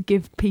hard to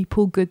give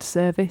people good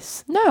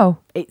service. No.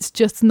 It's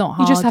just not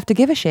hard. You just have to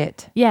give a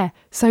shit. Yeah.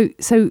 So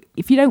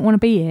if you don't want to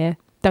be here,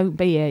 don't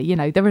be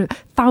here. There are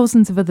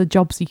thousands of other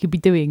jobs you could be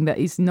doing that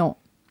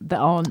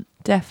aren't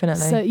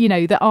Definitely. so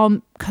that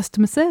aren't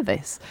customer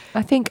service.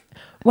 I think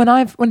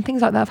when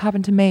things like that have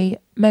happened to me,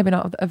 maybe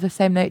not of the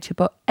same nature,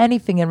 but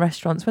anything in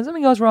restaurants, when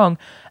something goes wrong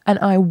and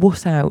I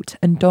wuss out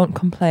and don't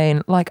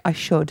complain like I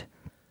should.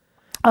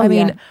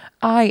 This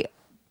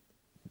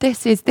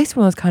is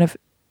one of those kind of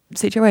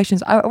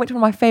situations. I went to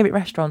one of my favourite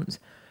restaurants,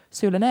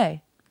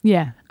 Lindh.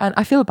 Yeah. And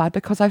I feel bad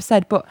because I've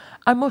said, but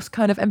I must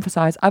kind of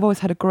emphasise, I've always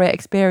had a great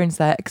experience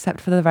there,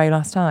 except for the very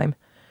last time.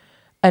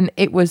 And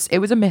it was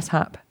a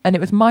mishap, and it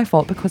was my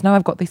fault because now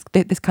I've got this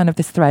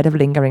thread of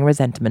lingering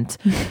resentment,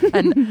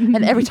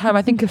 and every time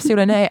I think of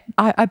Lindh,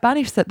 I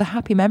banish the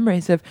happy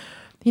memories of,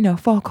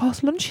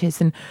 4-course lunches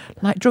and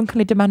like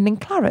drunkenly demanding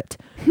claret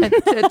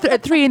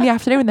at 3 in the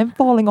afternoon and then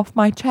falling off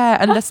my chair,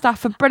 and the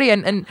staff are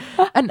brilliant, and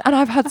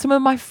I've had some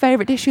of my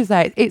favourite dishes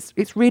there.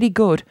 It's really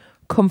good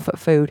comfort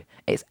food.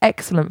 It's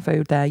excellent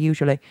food there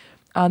usually,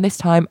 and this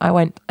time I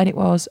went and it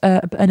was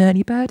an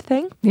early bird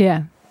thing.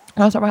 Yeah.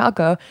 And I was like, right, I'll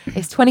go.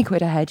 It's 20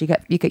 quid a head. You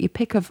get your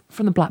pick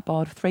from the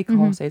blackboard, 3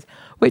 courses,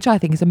 which I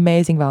think is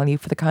amazing value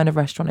for the kind of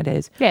restaurant it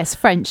is. Yeah, it's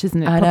French,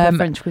 isn't it? And, proper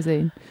French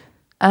cuisine.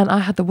 And I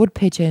had the wood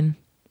pigeon.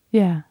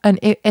 Yeah. And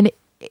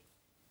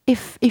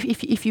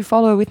if you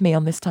follow with me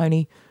on this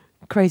tiny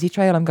crazy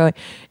trail I'm going,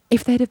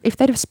 if they'd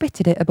have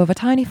spitted it above a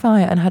tiny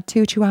fire and had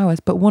 2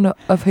 chihuahuas, but one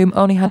of whom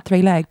only had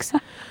 3 legs,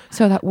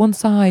 so that one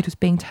side was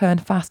being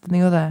turned faster than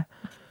the other.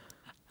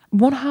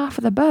 One half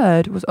of the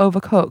bird was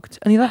overcooked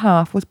and the other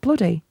half was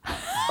bloody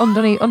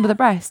under the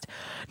breast.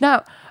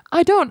 Now,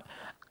 I don't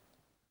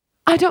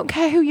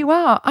care who you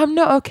are. I'm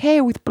not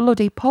okay with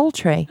bloody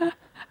poultry.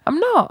 I'm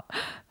not.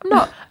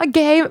 A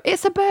game.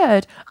 It's a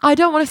bird. I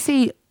don't want to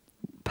see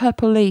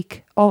purple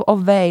leek or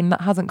vein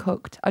that hasn't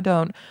cooked. I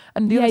don't.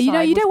 And the other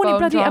side you don't was want it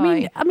bloody.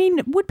 bone dry. I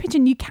mean, wood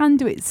pigeon. You can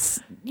do it.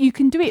 You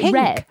can do it Pink.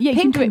 red. Yeah, you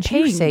pink can do and it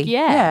pink. juicy.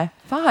 Yeah,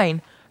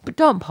 fine. But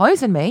don't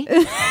poison me.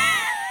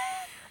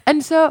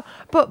 And so,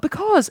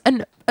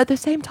 and at the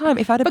same time,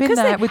 if I'd have been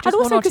there with just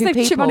one or two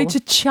people, they managed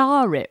to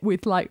char it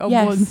with on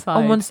one side.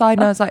 On one side,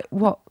 and I was like,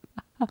 what?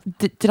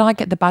 Did I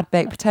get the bad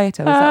baked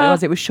potatoes?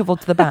 As it was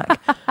shoveled to the back.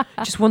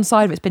 Just one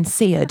side of it's been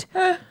seared.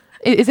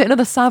 Is it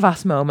another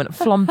Savas moment,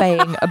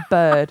 flambeing a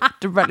bird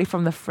directly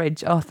from the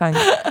fridge? Oh, thanks.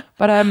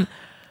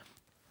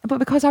 But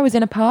because I was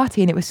in a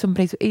party and it was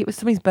somebody's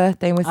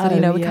birthday, and we said,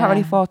 we can't really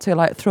afford to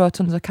like throw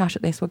tons of cash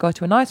at this. We'll go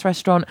to a nice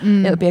restaurant.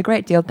 It'll be a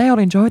great deal. They all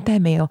enjoyed their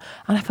meal,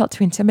 and I felt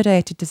too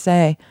intimidated to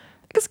say,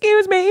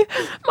 "Excuse me,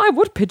 my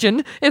wood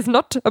pigeon is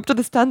not up to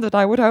the standard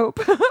I would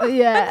hope."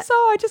 Yeah. And so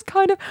I just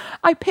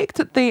I picked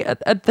at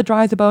the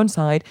dry as a bone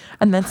side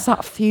and then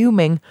sat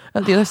fuming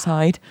at the other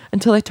side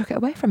until they took it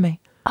away from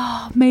me.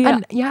 Oh, me.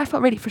 And I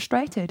felt really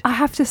frustrated. I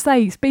have to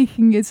say,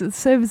 speaking as a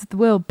service of the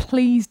world,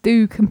 please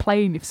do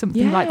complain if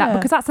something like that,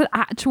 because that's an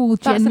actual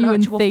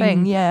genuine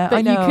thing. Yeah, that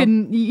I know.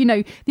 You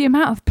can, the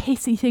amount of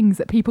pissy things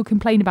that people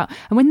complain about,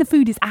 and when the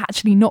food is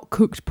actually not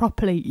cooked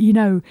properly,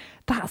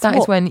 that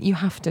is when you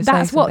have to.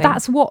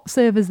 That's what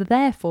servers are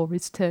there for,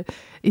 is to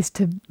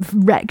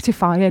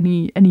rectify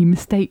any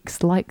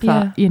mistakes like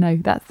that.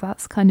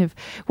 That's kind of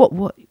what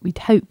we'd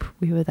hope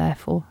we were there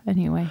for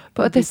anyway.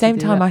 But at the same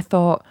time, I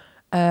thought.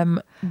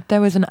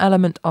 There was an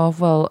element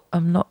of, well,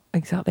 I'm not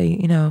exactly,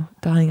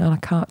 dining a la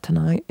carte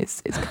tonight.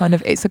 It's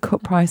a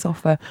cut price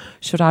offer.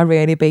 Should I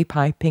really be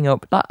piping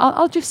up? Like,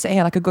 I'll just sit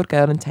here like a good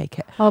girl and take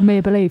it. Oh, me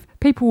believe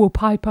people will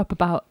pipe up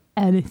about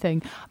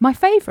anything. My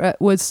favourite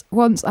was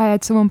once I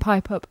had someone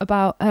pipe up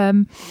about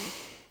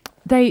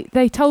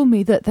they told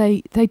me that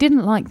they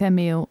didn't like their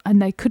meal and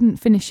they couldn't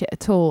finish it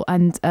at all,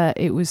 and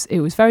it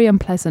was very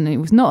unpleasant. It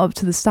was not up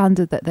to the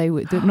standard that they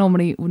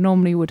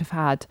normally would have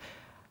had.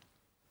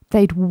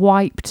 They'd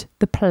wiped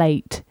the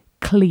plate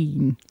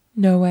clean.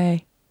 No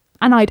way.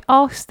 And I'd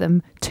asked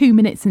them 2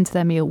 minutes into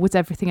their meal, was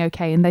everything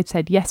okay? And they'd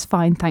said, yes,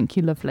 fine, thank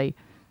you, lovely.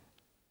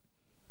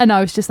 And I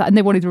was just like, and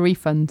they wanted a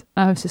refund.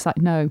 And I was just like,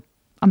 no,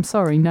 I'm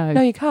sorry, no.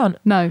 No, you can't.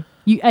 No,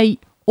 you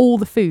ate all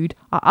the food.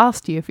 I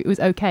asked you if it was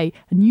okay,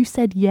 and you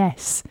said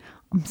yes.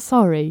 I'm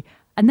sorry.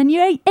 And then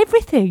you ate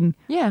everything.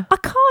 Yeah. I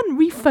can't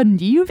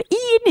refund you. You've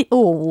eaten it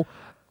all.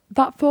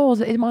 That falls,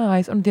 in my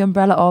eyes, under the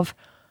umbrella of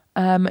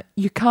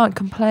you can't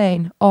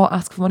complain or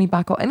ask for money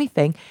back or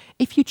anything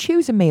if you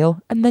choose a meal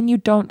and then you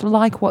don't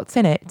like what's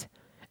in it.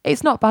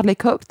 It's not badly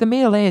cooked. The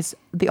meal is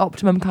the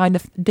optimum kind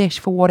of dish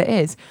for what it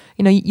is.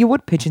 Your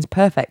wood pigeon's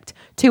perfect.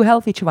 2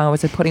 healthy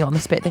chihuahuas are putting it on the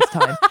spit this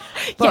time.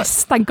 But,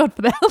 yes, thank God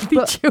for the healthy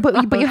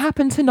chihuahuas. But you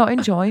happen to not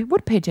enjoy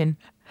wood pigeon.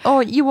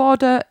 Or you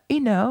order,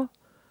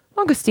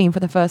 Augustine for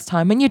the first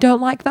time and you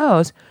don't like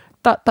those.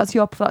 That's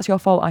your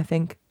fault, I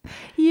think.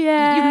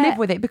 Yeah. You live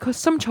with it, because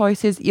some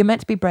choices, you're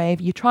meant to be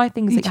brave. You try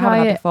things that you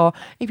haven't had before.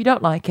 If you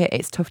don't like it,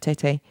 it's tough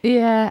titty.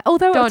 Yeah.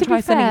 Although don't try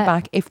sending it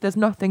back if there's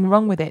nothing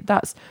wrong with it.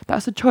 That's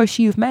a choice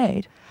you've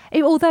made.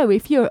 Although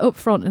if you're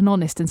upfront and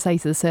honest and say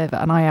to the server,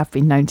 and I have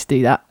been known to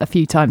do that a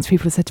few times,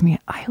 people have said to me,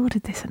 I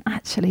ordered this and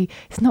actually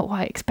it's not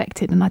what I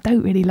expected and I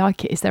don't really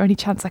like it. Is there any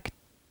chance I could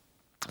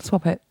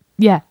swap it?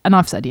 Yeah. And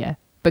I've said yeah,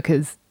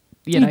 because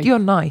you're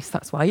nice,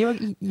 that's why. You're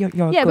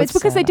yeah, but it's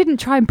because they didn't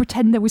try and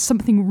pretend there was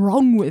something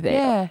wrong with it.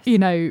 Yeah.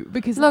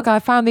 Because look, I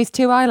found these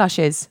 2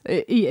 eyelashes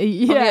on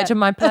the edge of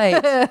my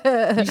plate.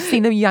 You've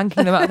seen them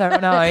yanking them out of their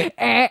own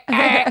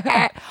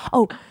eye.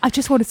 Oh, I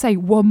just want to say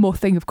one more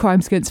thing of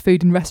crimes against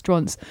food in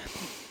restaurants.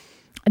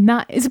 And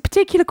that is a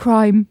particular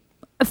crime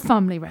of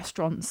family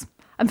restaurants.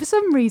 And for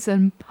some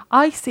reason,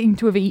 I seem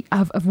to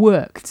have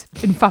worked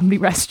in family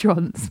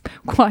restaurants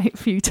quite a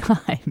few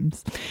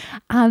times.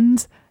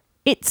 And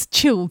it's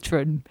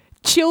children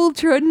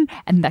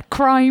and their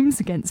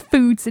crimes against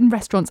foods in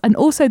restaurants, and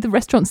also the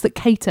restaurants that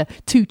cater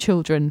to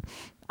children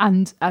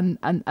and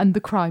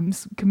the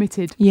crimes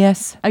committed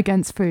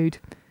against food.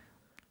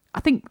 I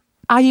think.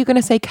 Are you going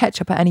to say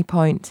ketchup at any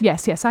point?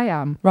 Yes, I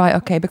am. Right,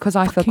 okay, because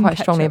I feel quite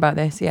strongly about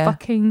this, yeah.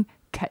 Fucking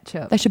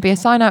ketchup. There should be a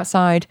sign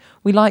outside,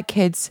 we like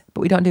kids,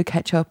 but we don't do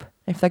ketchup.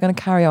 If they're going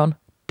to carry on,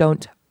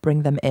 don't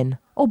bring them in.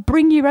 Or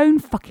bring your own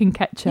fucking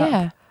ketchup.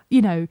 Yeah.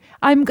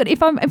 I'm good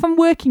if I'm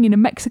working in a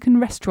Mexican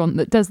restaurant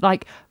that does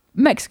like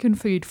Mexican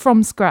food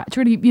from scratch,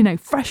 really,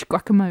 fresh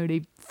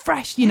guacamole,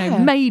 fresh,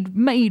 made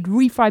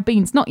refried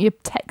beans, not your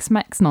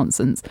Tex-Mex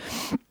nonsense.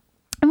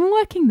 And I'm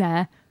working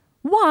there.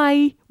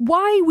 Why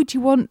would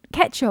you want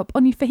ketchup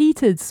on your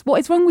fajitas?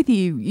 What is wrong with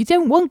you? You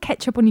don't want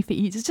ketchup on your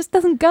fajitas. It just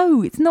doesn't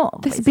go. It's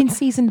not. This has been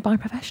seasoned by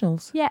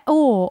professionals. Yeah.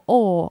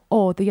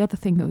 Or the other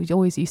thing that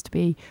always used to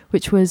be,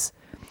 which was.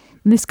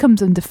 And this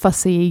comes under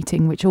fussy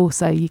eating, which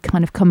also you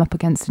kind of come up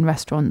against in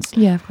restaurants.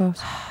 Yeah, of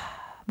course.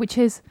 Which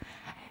is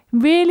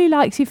really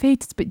likes your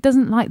fajitas, but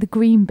doesn't like the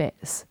green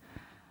bits.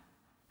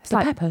 It's the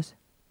peppers.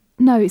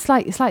 No, it's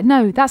like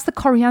no. That's the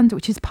coriander,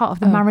 which is part of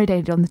the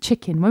marinade on the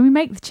chicken. When we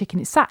make the chicken,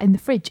 it's sat in the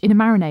fridge in a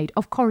marinade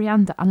of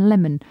coriander and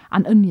lemon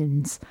and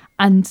onions.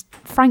 And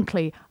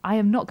frankly, I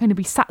am not going to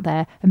be sat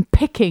there and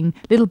picking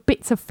little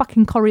bits of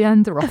fucking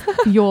coriander off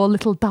for your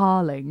little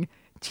darling.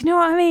 Do you know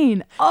what I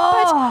mean?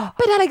 Oh,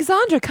 but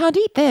Alexandra can't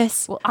eat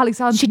this. Well,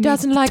 Alexandra, she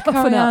doesn't like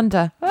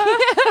coriander.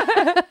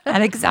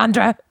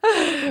 Alexandra,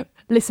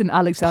 listen,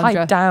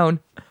 Alexandra,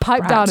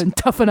 pipe down and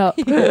toughen up.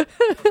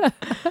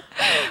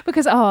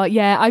 Because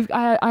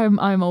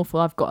I'm awful.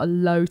 I've got a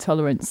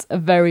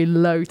very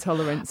low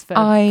tolerance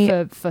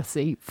for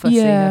fussiness.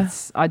 Yeah.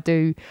 I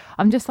do.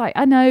 I'm just like,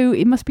 I know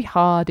it must be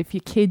hard if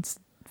your kid's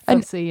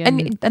fussy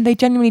and they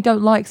genuinely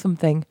don't like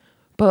something,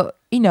 but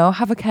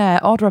have a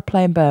care, order a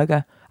plain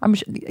burger. I'm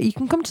sure you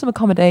can come to some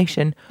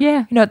accommodation.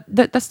 Yeah.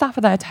 The staff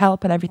are there to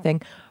help and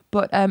everything.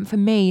 But for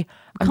me,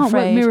 I'm can't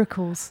afraid work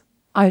miracles.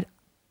 I've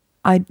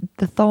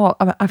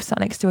sat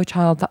next to a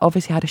child that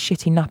obviously had a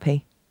shitty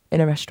nappy in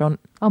a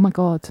restaurant. Oh my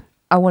God.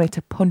 I wanted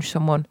to punch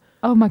someone.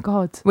 Oh my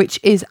God. Which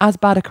is as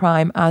bad a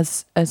crime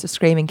as a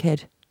screaming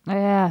kid.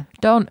 Yeah.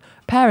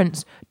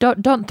 Parents,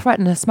 don't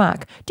threaten a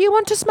smack. Do you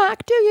want to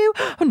smack? Do you?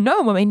 Oh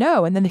no, mummy,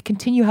 no. And then they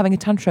continue having a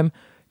tantrum.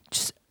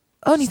 Just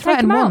only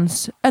threaten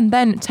once and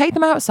then take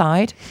them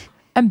outside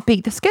and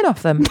beat the skin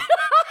off them.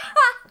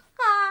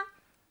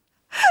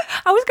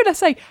 I was going to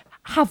say,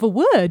 have a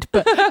word,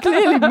 but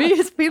clearly me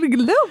is feeling a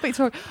little bit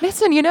sorry.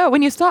 Listen,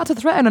 when you start to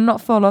threaten and not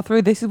follow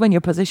through, this is when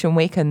your position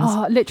weakens.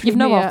 Oh, literally, you've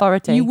no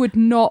authority. You would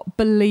not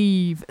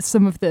believe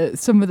some of the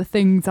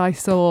things I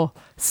saw.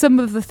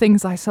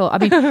 I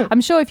mean,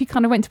 I'm sure if you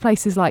kind of went to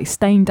places like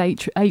Stained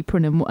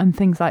Apron and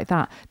things like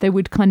that,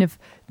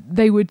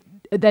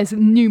 there's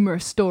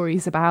numerous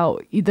stories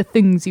about the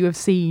things you have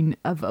seen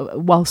of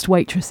whilst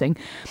waitressing.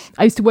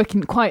 I used to work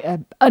in quite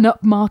an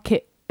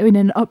upmarket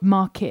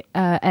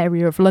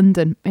area of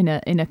London in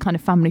a kind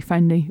of family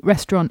friendly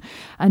restaurant,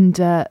 and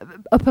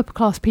upper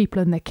class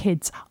people and their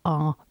kids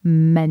are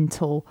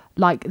mental.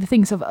 Like the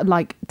things of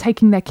like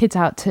taking their kids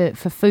out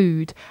for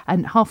food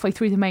and halfway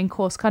through the main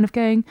course kind of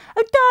going,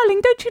 oh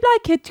darling, don't you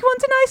like it? Do you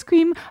want an ice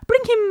cream?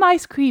 Bring him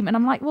ice cream. And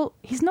I'm like, well,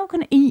 he's not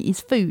going to eat his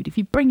food. If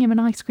you bring him an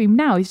ice cream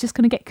now, he's just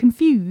going to get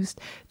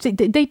confused. They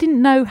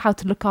didn't know how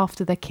to look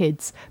after their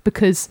kids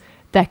because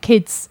their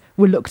kids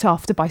were looked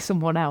after by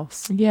someone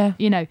else. Yeah.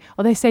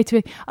 Or they say to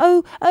me,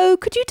 oh,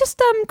 could you just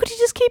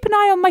keep an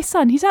eye on my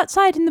son? He's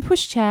outside in the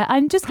pushchair.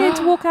 I'm just going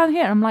to walk out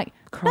here. I'm like,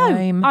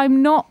 crime.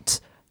 No,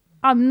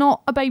 I'm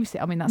not a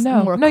babysitter. I mean, that's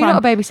more a crime. No, you're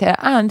not a babysitter.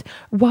 And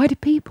why do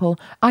people,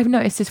 I've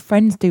noticed as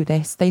friends do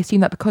this, they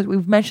assume that because,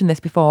 we've mentioned this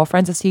before,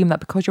 friends assume that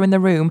because you're in the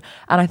room,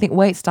 and I think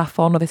wait staff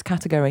fall under this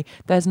category,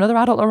 there's another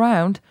adult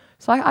around,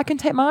 so I can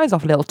take my eyes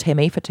off little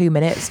Timmy for 2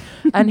 minutes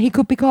and he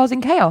could be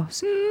causing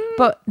chaos.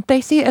 But they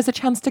see it as a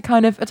chance to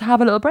kind of to have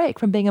a little break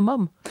from being a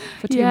mum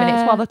for 2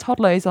 minutes while the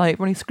toddler is like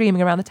running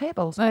screaming around the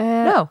tables.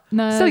 No.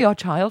 Still your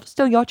child,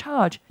 still your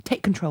charge.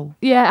 Take control.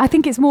 Yeah, I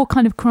think it's more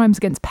kind of crimes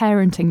against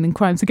parenting than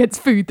crimes against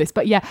food, this.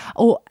 But yeah,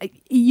 or it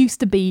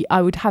used to be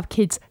I would have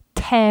kids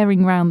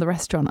tearing around the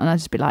restaurant, and I'd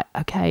just be like,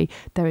 okay,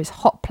 there is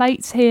hot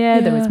plates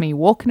here, there is me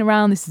walking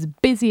around, this is a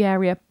busy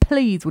area,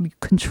 please will you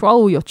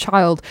control your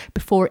child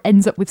before it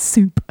ends up with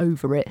soup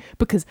over it,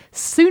 because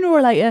sooner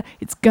or later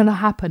it's gonna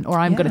happen, or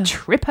I'm gonna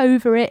trip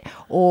over it,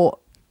 or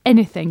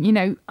anything. You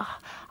know,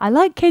 I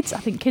like kids, I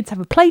think kids have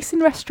a place in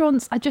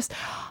restaurants. I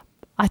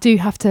do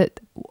have to,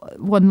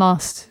 one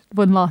last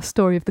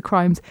story of the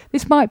crimes.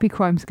 This might be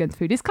crimes against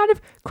food. It's kind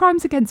of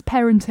crimes against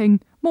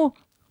parenting more,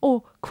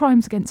 or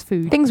crimes against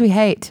food. Things we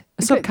hate,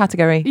 a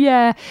subcategory.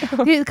 Yeah,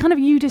 it's kind of,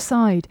 you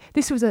decide.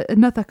 This was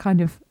another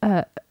kind of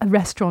a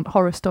restaurant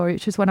horror story,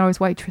 which was when I was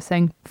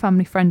waitressing,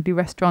 family-friendly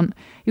restaurant.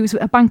 It was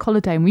a bank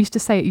holiday, and we used to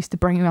say it used to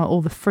bring out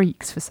all the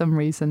freaks for some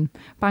reason.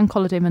 Bank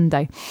holiday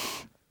Monday.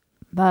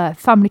 The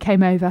family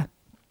came over.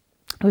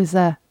 It was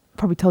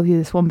probably told you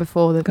this one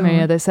before, that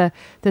Maria, it's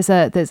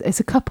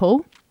a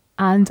couple,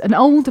 and an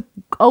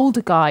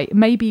older guy,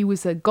 maybe he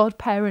was a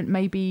godparent,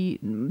 maybe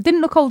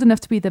didn't look old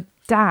enough to be the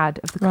dad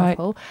of the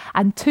couple,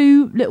 and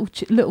two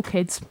little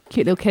kids,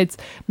 cute little kids.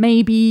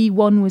 Maybe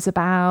one was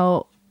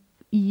about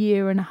a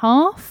year and a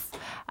half,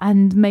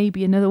 and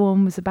maybe another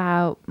one was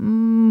about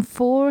 4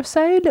 or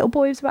so. Little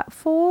boy was about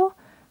 4,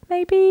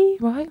 maybe.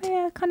 Right.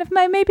 Yeah, kind of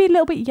maybe a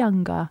little bit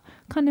younger,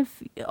 kind of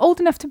old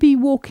enough to be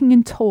walking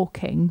and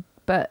talking,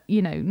 but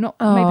you know,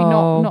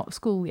 not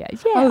school yet.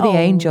 Yeah. The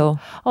angel.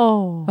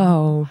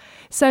 Oh.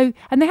 So,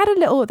 and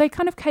they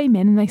kind of came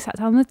in and they sat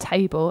down on the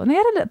table and they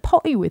had a little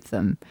potty with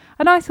them.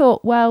 And I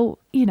thought, well,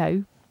 you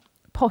know,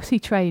 potty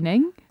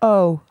training.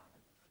 Oh.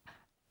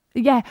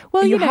 Yeah.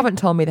 Well, you haven't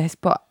told me this,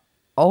 but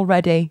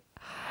already.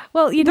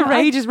 Well, you know, the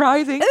rage is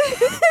rising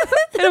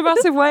in a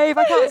massive wave.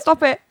 I can't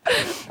stop it.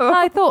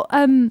 I thought,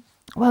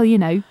 well, you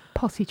know,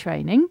 potty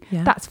training,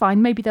 that's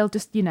fine. Maybe they'll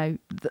just, you know,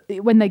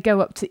 when they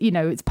go up to, you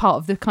know, it's part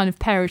of the kind of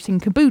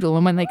parenting caboodle,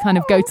 and when they kind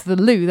of go to the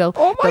loo, they'll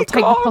take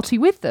the potty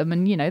with them,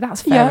 and you know,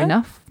 that's fair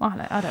enough.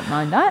 I don't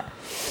mind that.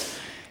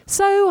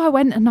 So I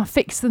went and I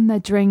fixed them their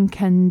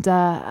drink, and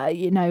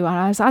you know,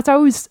 and as I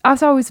was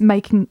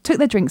took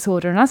their drinks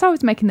order, and as I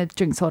was making the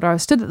drinks order, I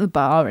stood at the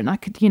bar, and I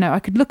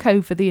could look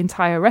over the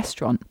entire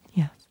restaurant.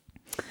 Yes.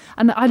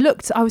 And I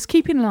was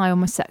keeping an eye on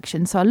my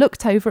section, so I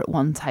looked over at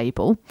one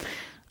table.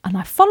 And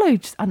I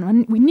followed,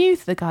 and we knew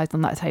the guys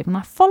on that table, and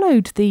I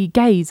followed the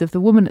gaze of the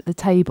woman at the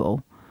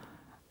table,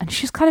 and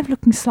she's kind of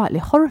looking slightly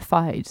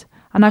horrified.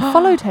 And I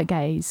followed her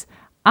gaze,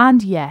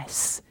 and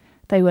yes,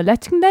 they were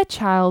letting their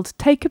child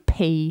take a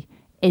pee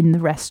in the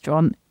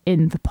restaurant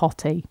in the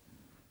potty.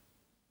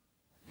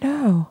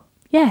 No.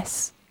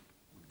 Yes.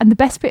 And the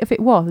best bit of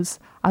it was,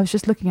 I was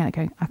just looking at it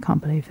going, I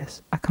can't believe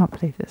this. I can't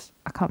believe this.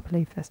 I can't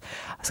believe this.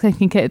 I was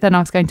thinking, then I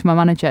was going to my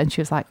manager, and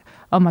she was like,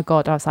 oh my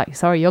God. I was like,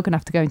 sorry, you're going to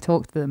have to go and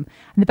talk to them.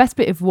 And the best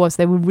bit of it was,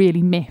 they were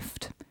really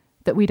miffed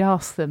that we'd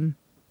asked them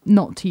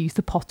not to use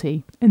the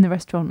potty in the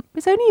restaurant.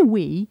 It's only a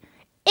wee.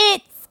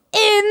 It's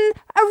in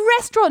a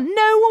restaurant.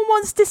 No one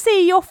wants to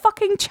see your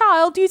fucking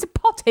child use a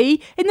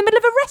potty in the middle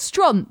of a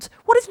restaurant.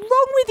 What is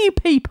wrong with you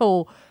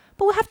people?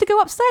 But we'll have to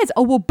go upstairs.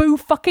 Oh, well, boo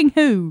fucking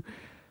who?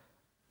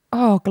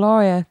 Oh,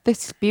 Gloria,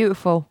 this is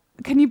beautiful.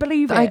 Can you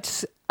believe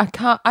it? I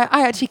can't.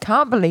 I actually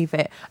can't believe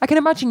it. I can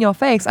imagine your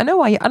face. I know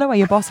why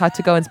your boss had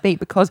to go and speak,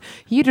 because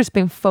you'd just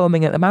been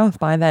foaming at the mouth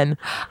by then.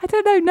 I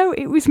don't know. No,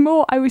 it was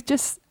more. I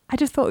just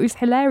thought it was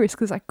hilarious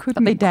because I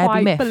couldn't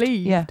quite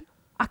believe. Yeah.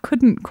 I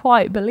couldn't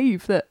quite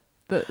believe that.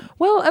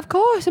 Well, of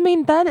course. I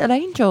mean, they're little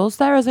angels.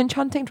 They're as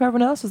enchanting to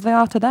everyone else as they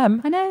are to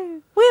them. I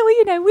know.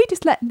 We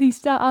just let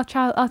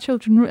our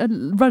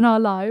children run our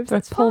lives. Their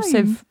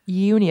repulsive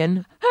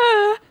union.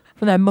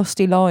 From their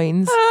musty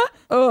loins.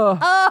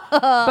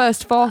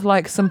 Burst forth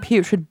like some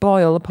putrid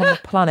boil upon the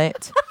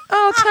planet.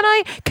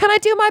 Oh, can I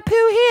do my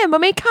poo here,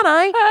 Mummy? Can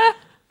I?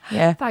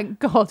 Yeah. Thank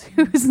God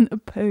it wasn't a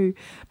poo.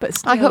 But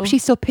still. I hope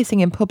she's still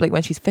pissing in public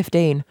when she's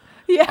 15.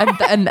 Yeah.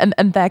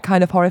 And they're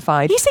kind of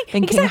horrified. You see,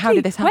 thinking, exactly. How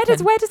did this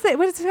happen? Where does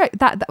it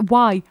that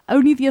why?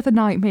 Only the other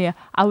night, Mia,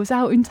 I was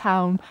out in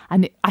town,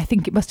 and I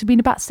think it must have been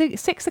about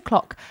 6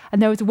 o'clock,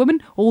 and there was a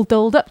woman all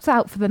dolled up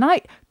out for the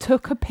night,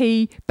 took a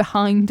pee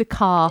behind a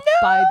car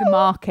by the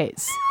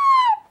markets.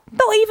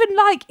 Not even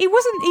like, it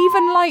wasn't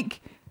even like,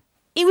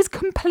 it was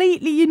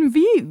completely in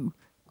view.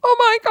 Oh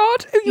my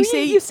God.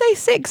 You say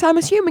 6, I'm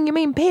assuming you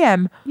mean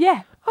PM.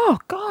 Yeah. Oh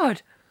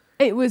God.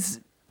 It was...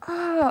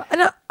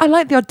 and I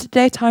like the odd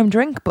daytime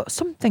drink, but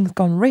something's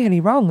gone really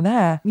wrong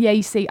there. Yeah,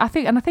 you see, I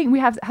think we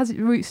has its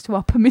roots to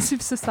our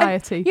permissive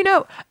society. And, you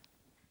know,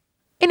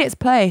 in its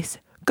place,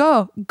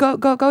 go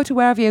to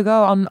wherever you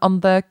go on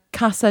the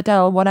Casa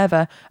del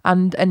whatever,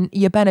 and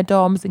your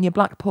Benidorms and your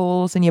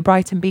Blackpools and your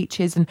Brighton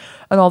beaches and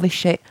all this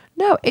shit.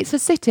 No, it's a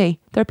city.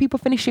 There are people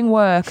finishing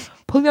work.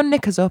 Pull your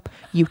knickers up,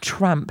 you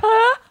tramp.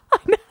 I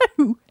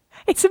know.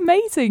 It's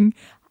amazing.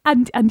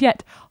 And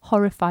yet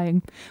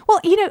horrifying. Well,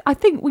 you know, I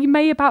think we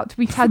may about to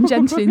be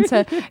tangential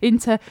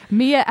into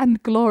Mia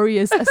and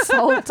Gloria's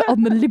assault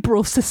on the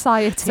liberal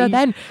society. So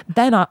then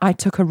I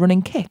took a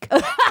running kick.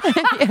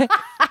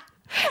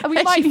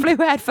 And she flew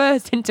head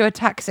first into a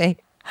taxi.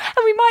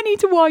 And we might need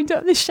to wind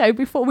up this show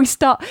before we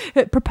start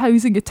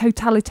proposing a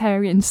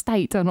totalitarian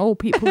state on all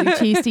people who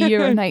choose to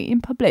urinate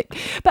in public.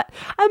 But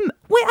I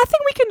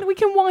think we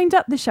can wind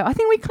up the show. I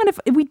think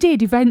we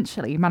did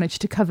eventually manage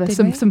to cover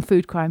some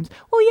food crimes.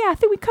 Well, yeah, I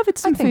think we covered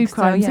some food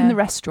crimes in the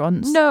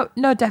restaurants. No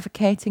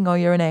defecating or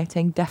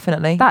urinating,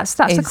 definitely. That's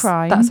a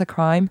crime. That's a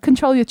crime.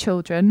 Control your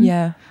children.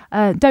 Yeah.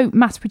 Don't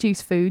mass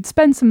produce food.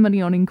 Spend some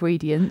money on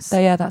ingredients. So,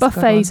 yeah, that's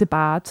buffets are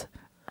bad.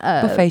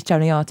 Buffets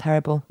generally are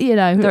terrible. You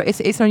know, it's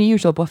an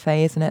unusual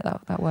buffet, isn't it?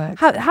 That works.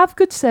 Have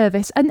good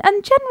service, and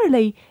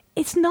generally,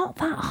 it's not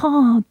that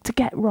hard to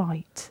get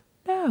right.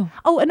 No.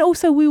 Oh, and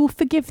also we will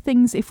forgive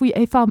things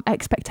if our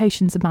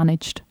expectations are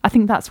managed. I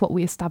think that's what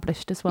we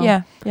established as well.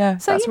 Yeah.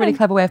 So that's a really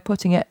clever way of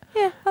putting it.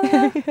 Yeah.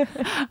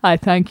 I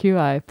thank you.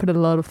 I put a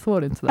lot of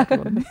thought into that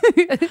one.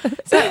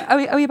 So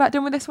are we about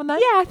done with this one then?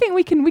 Yeah, I think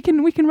we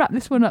can wrap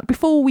this one up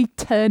before we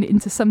turn it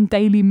into some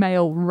Daily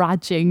Mail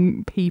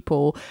raging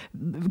people.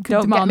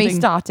 Don't get me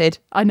started.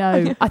 I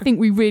know. I think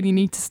we really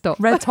need to stop.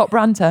 Red top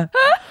ranter.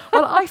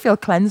 Well, I feel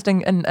cleansed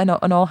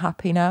and all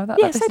happy now.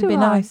 This has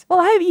been nice. Well,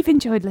 I hope you've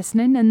enjoyed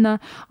listening, and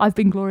I've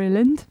been Gloria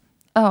Lindh.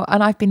 Oh,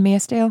 and I've been Mia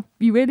Steele.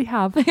 You really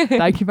have.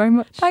 Thank you very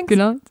much. Thanks. Good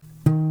night.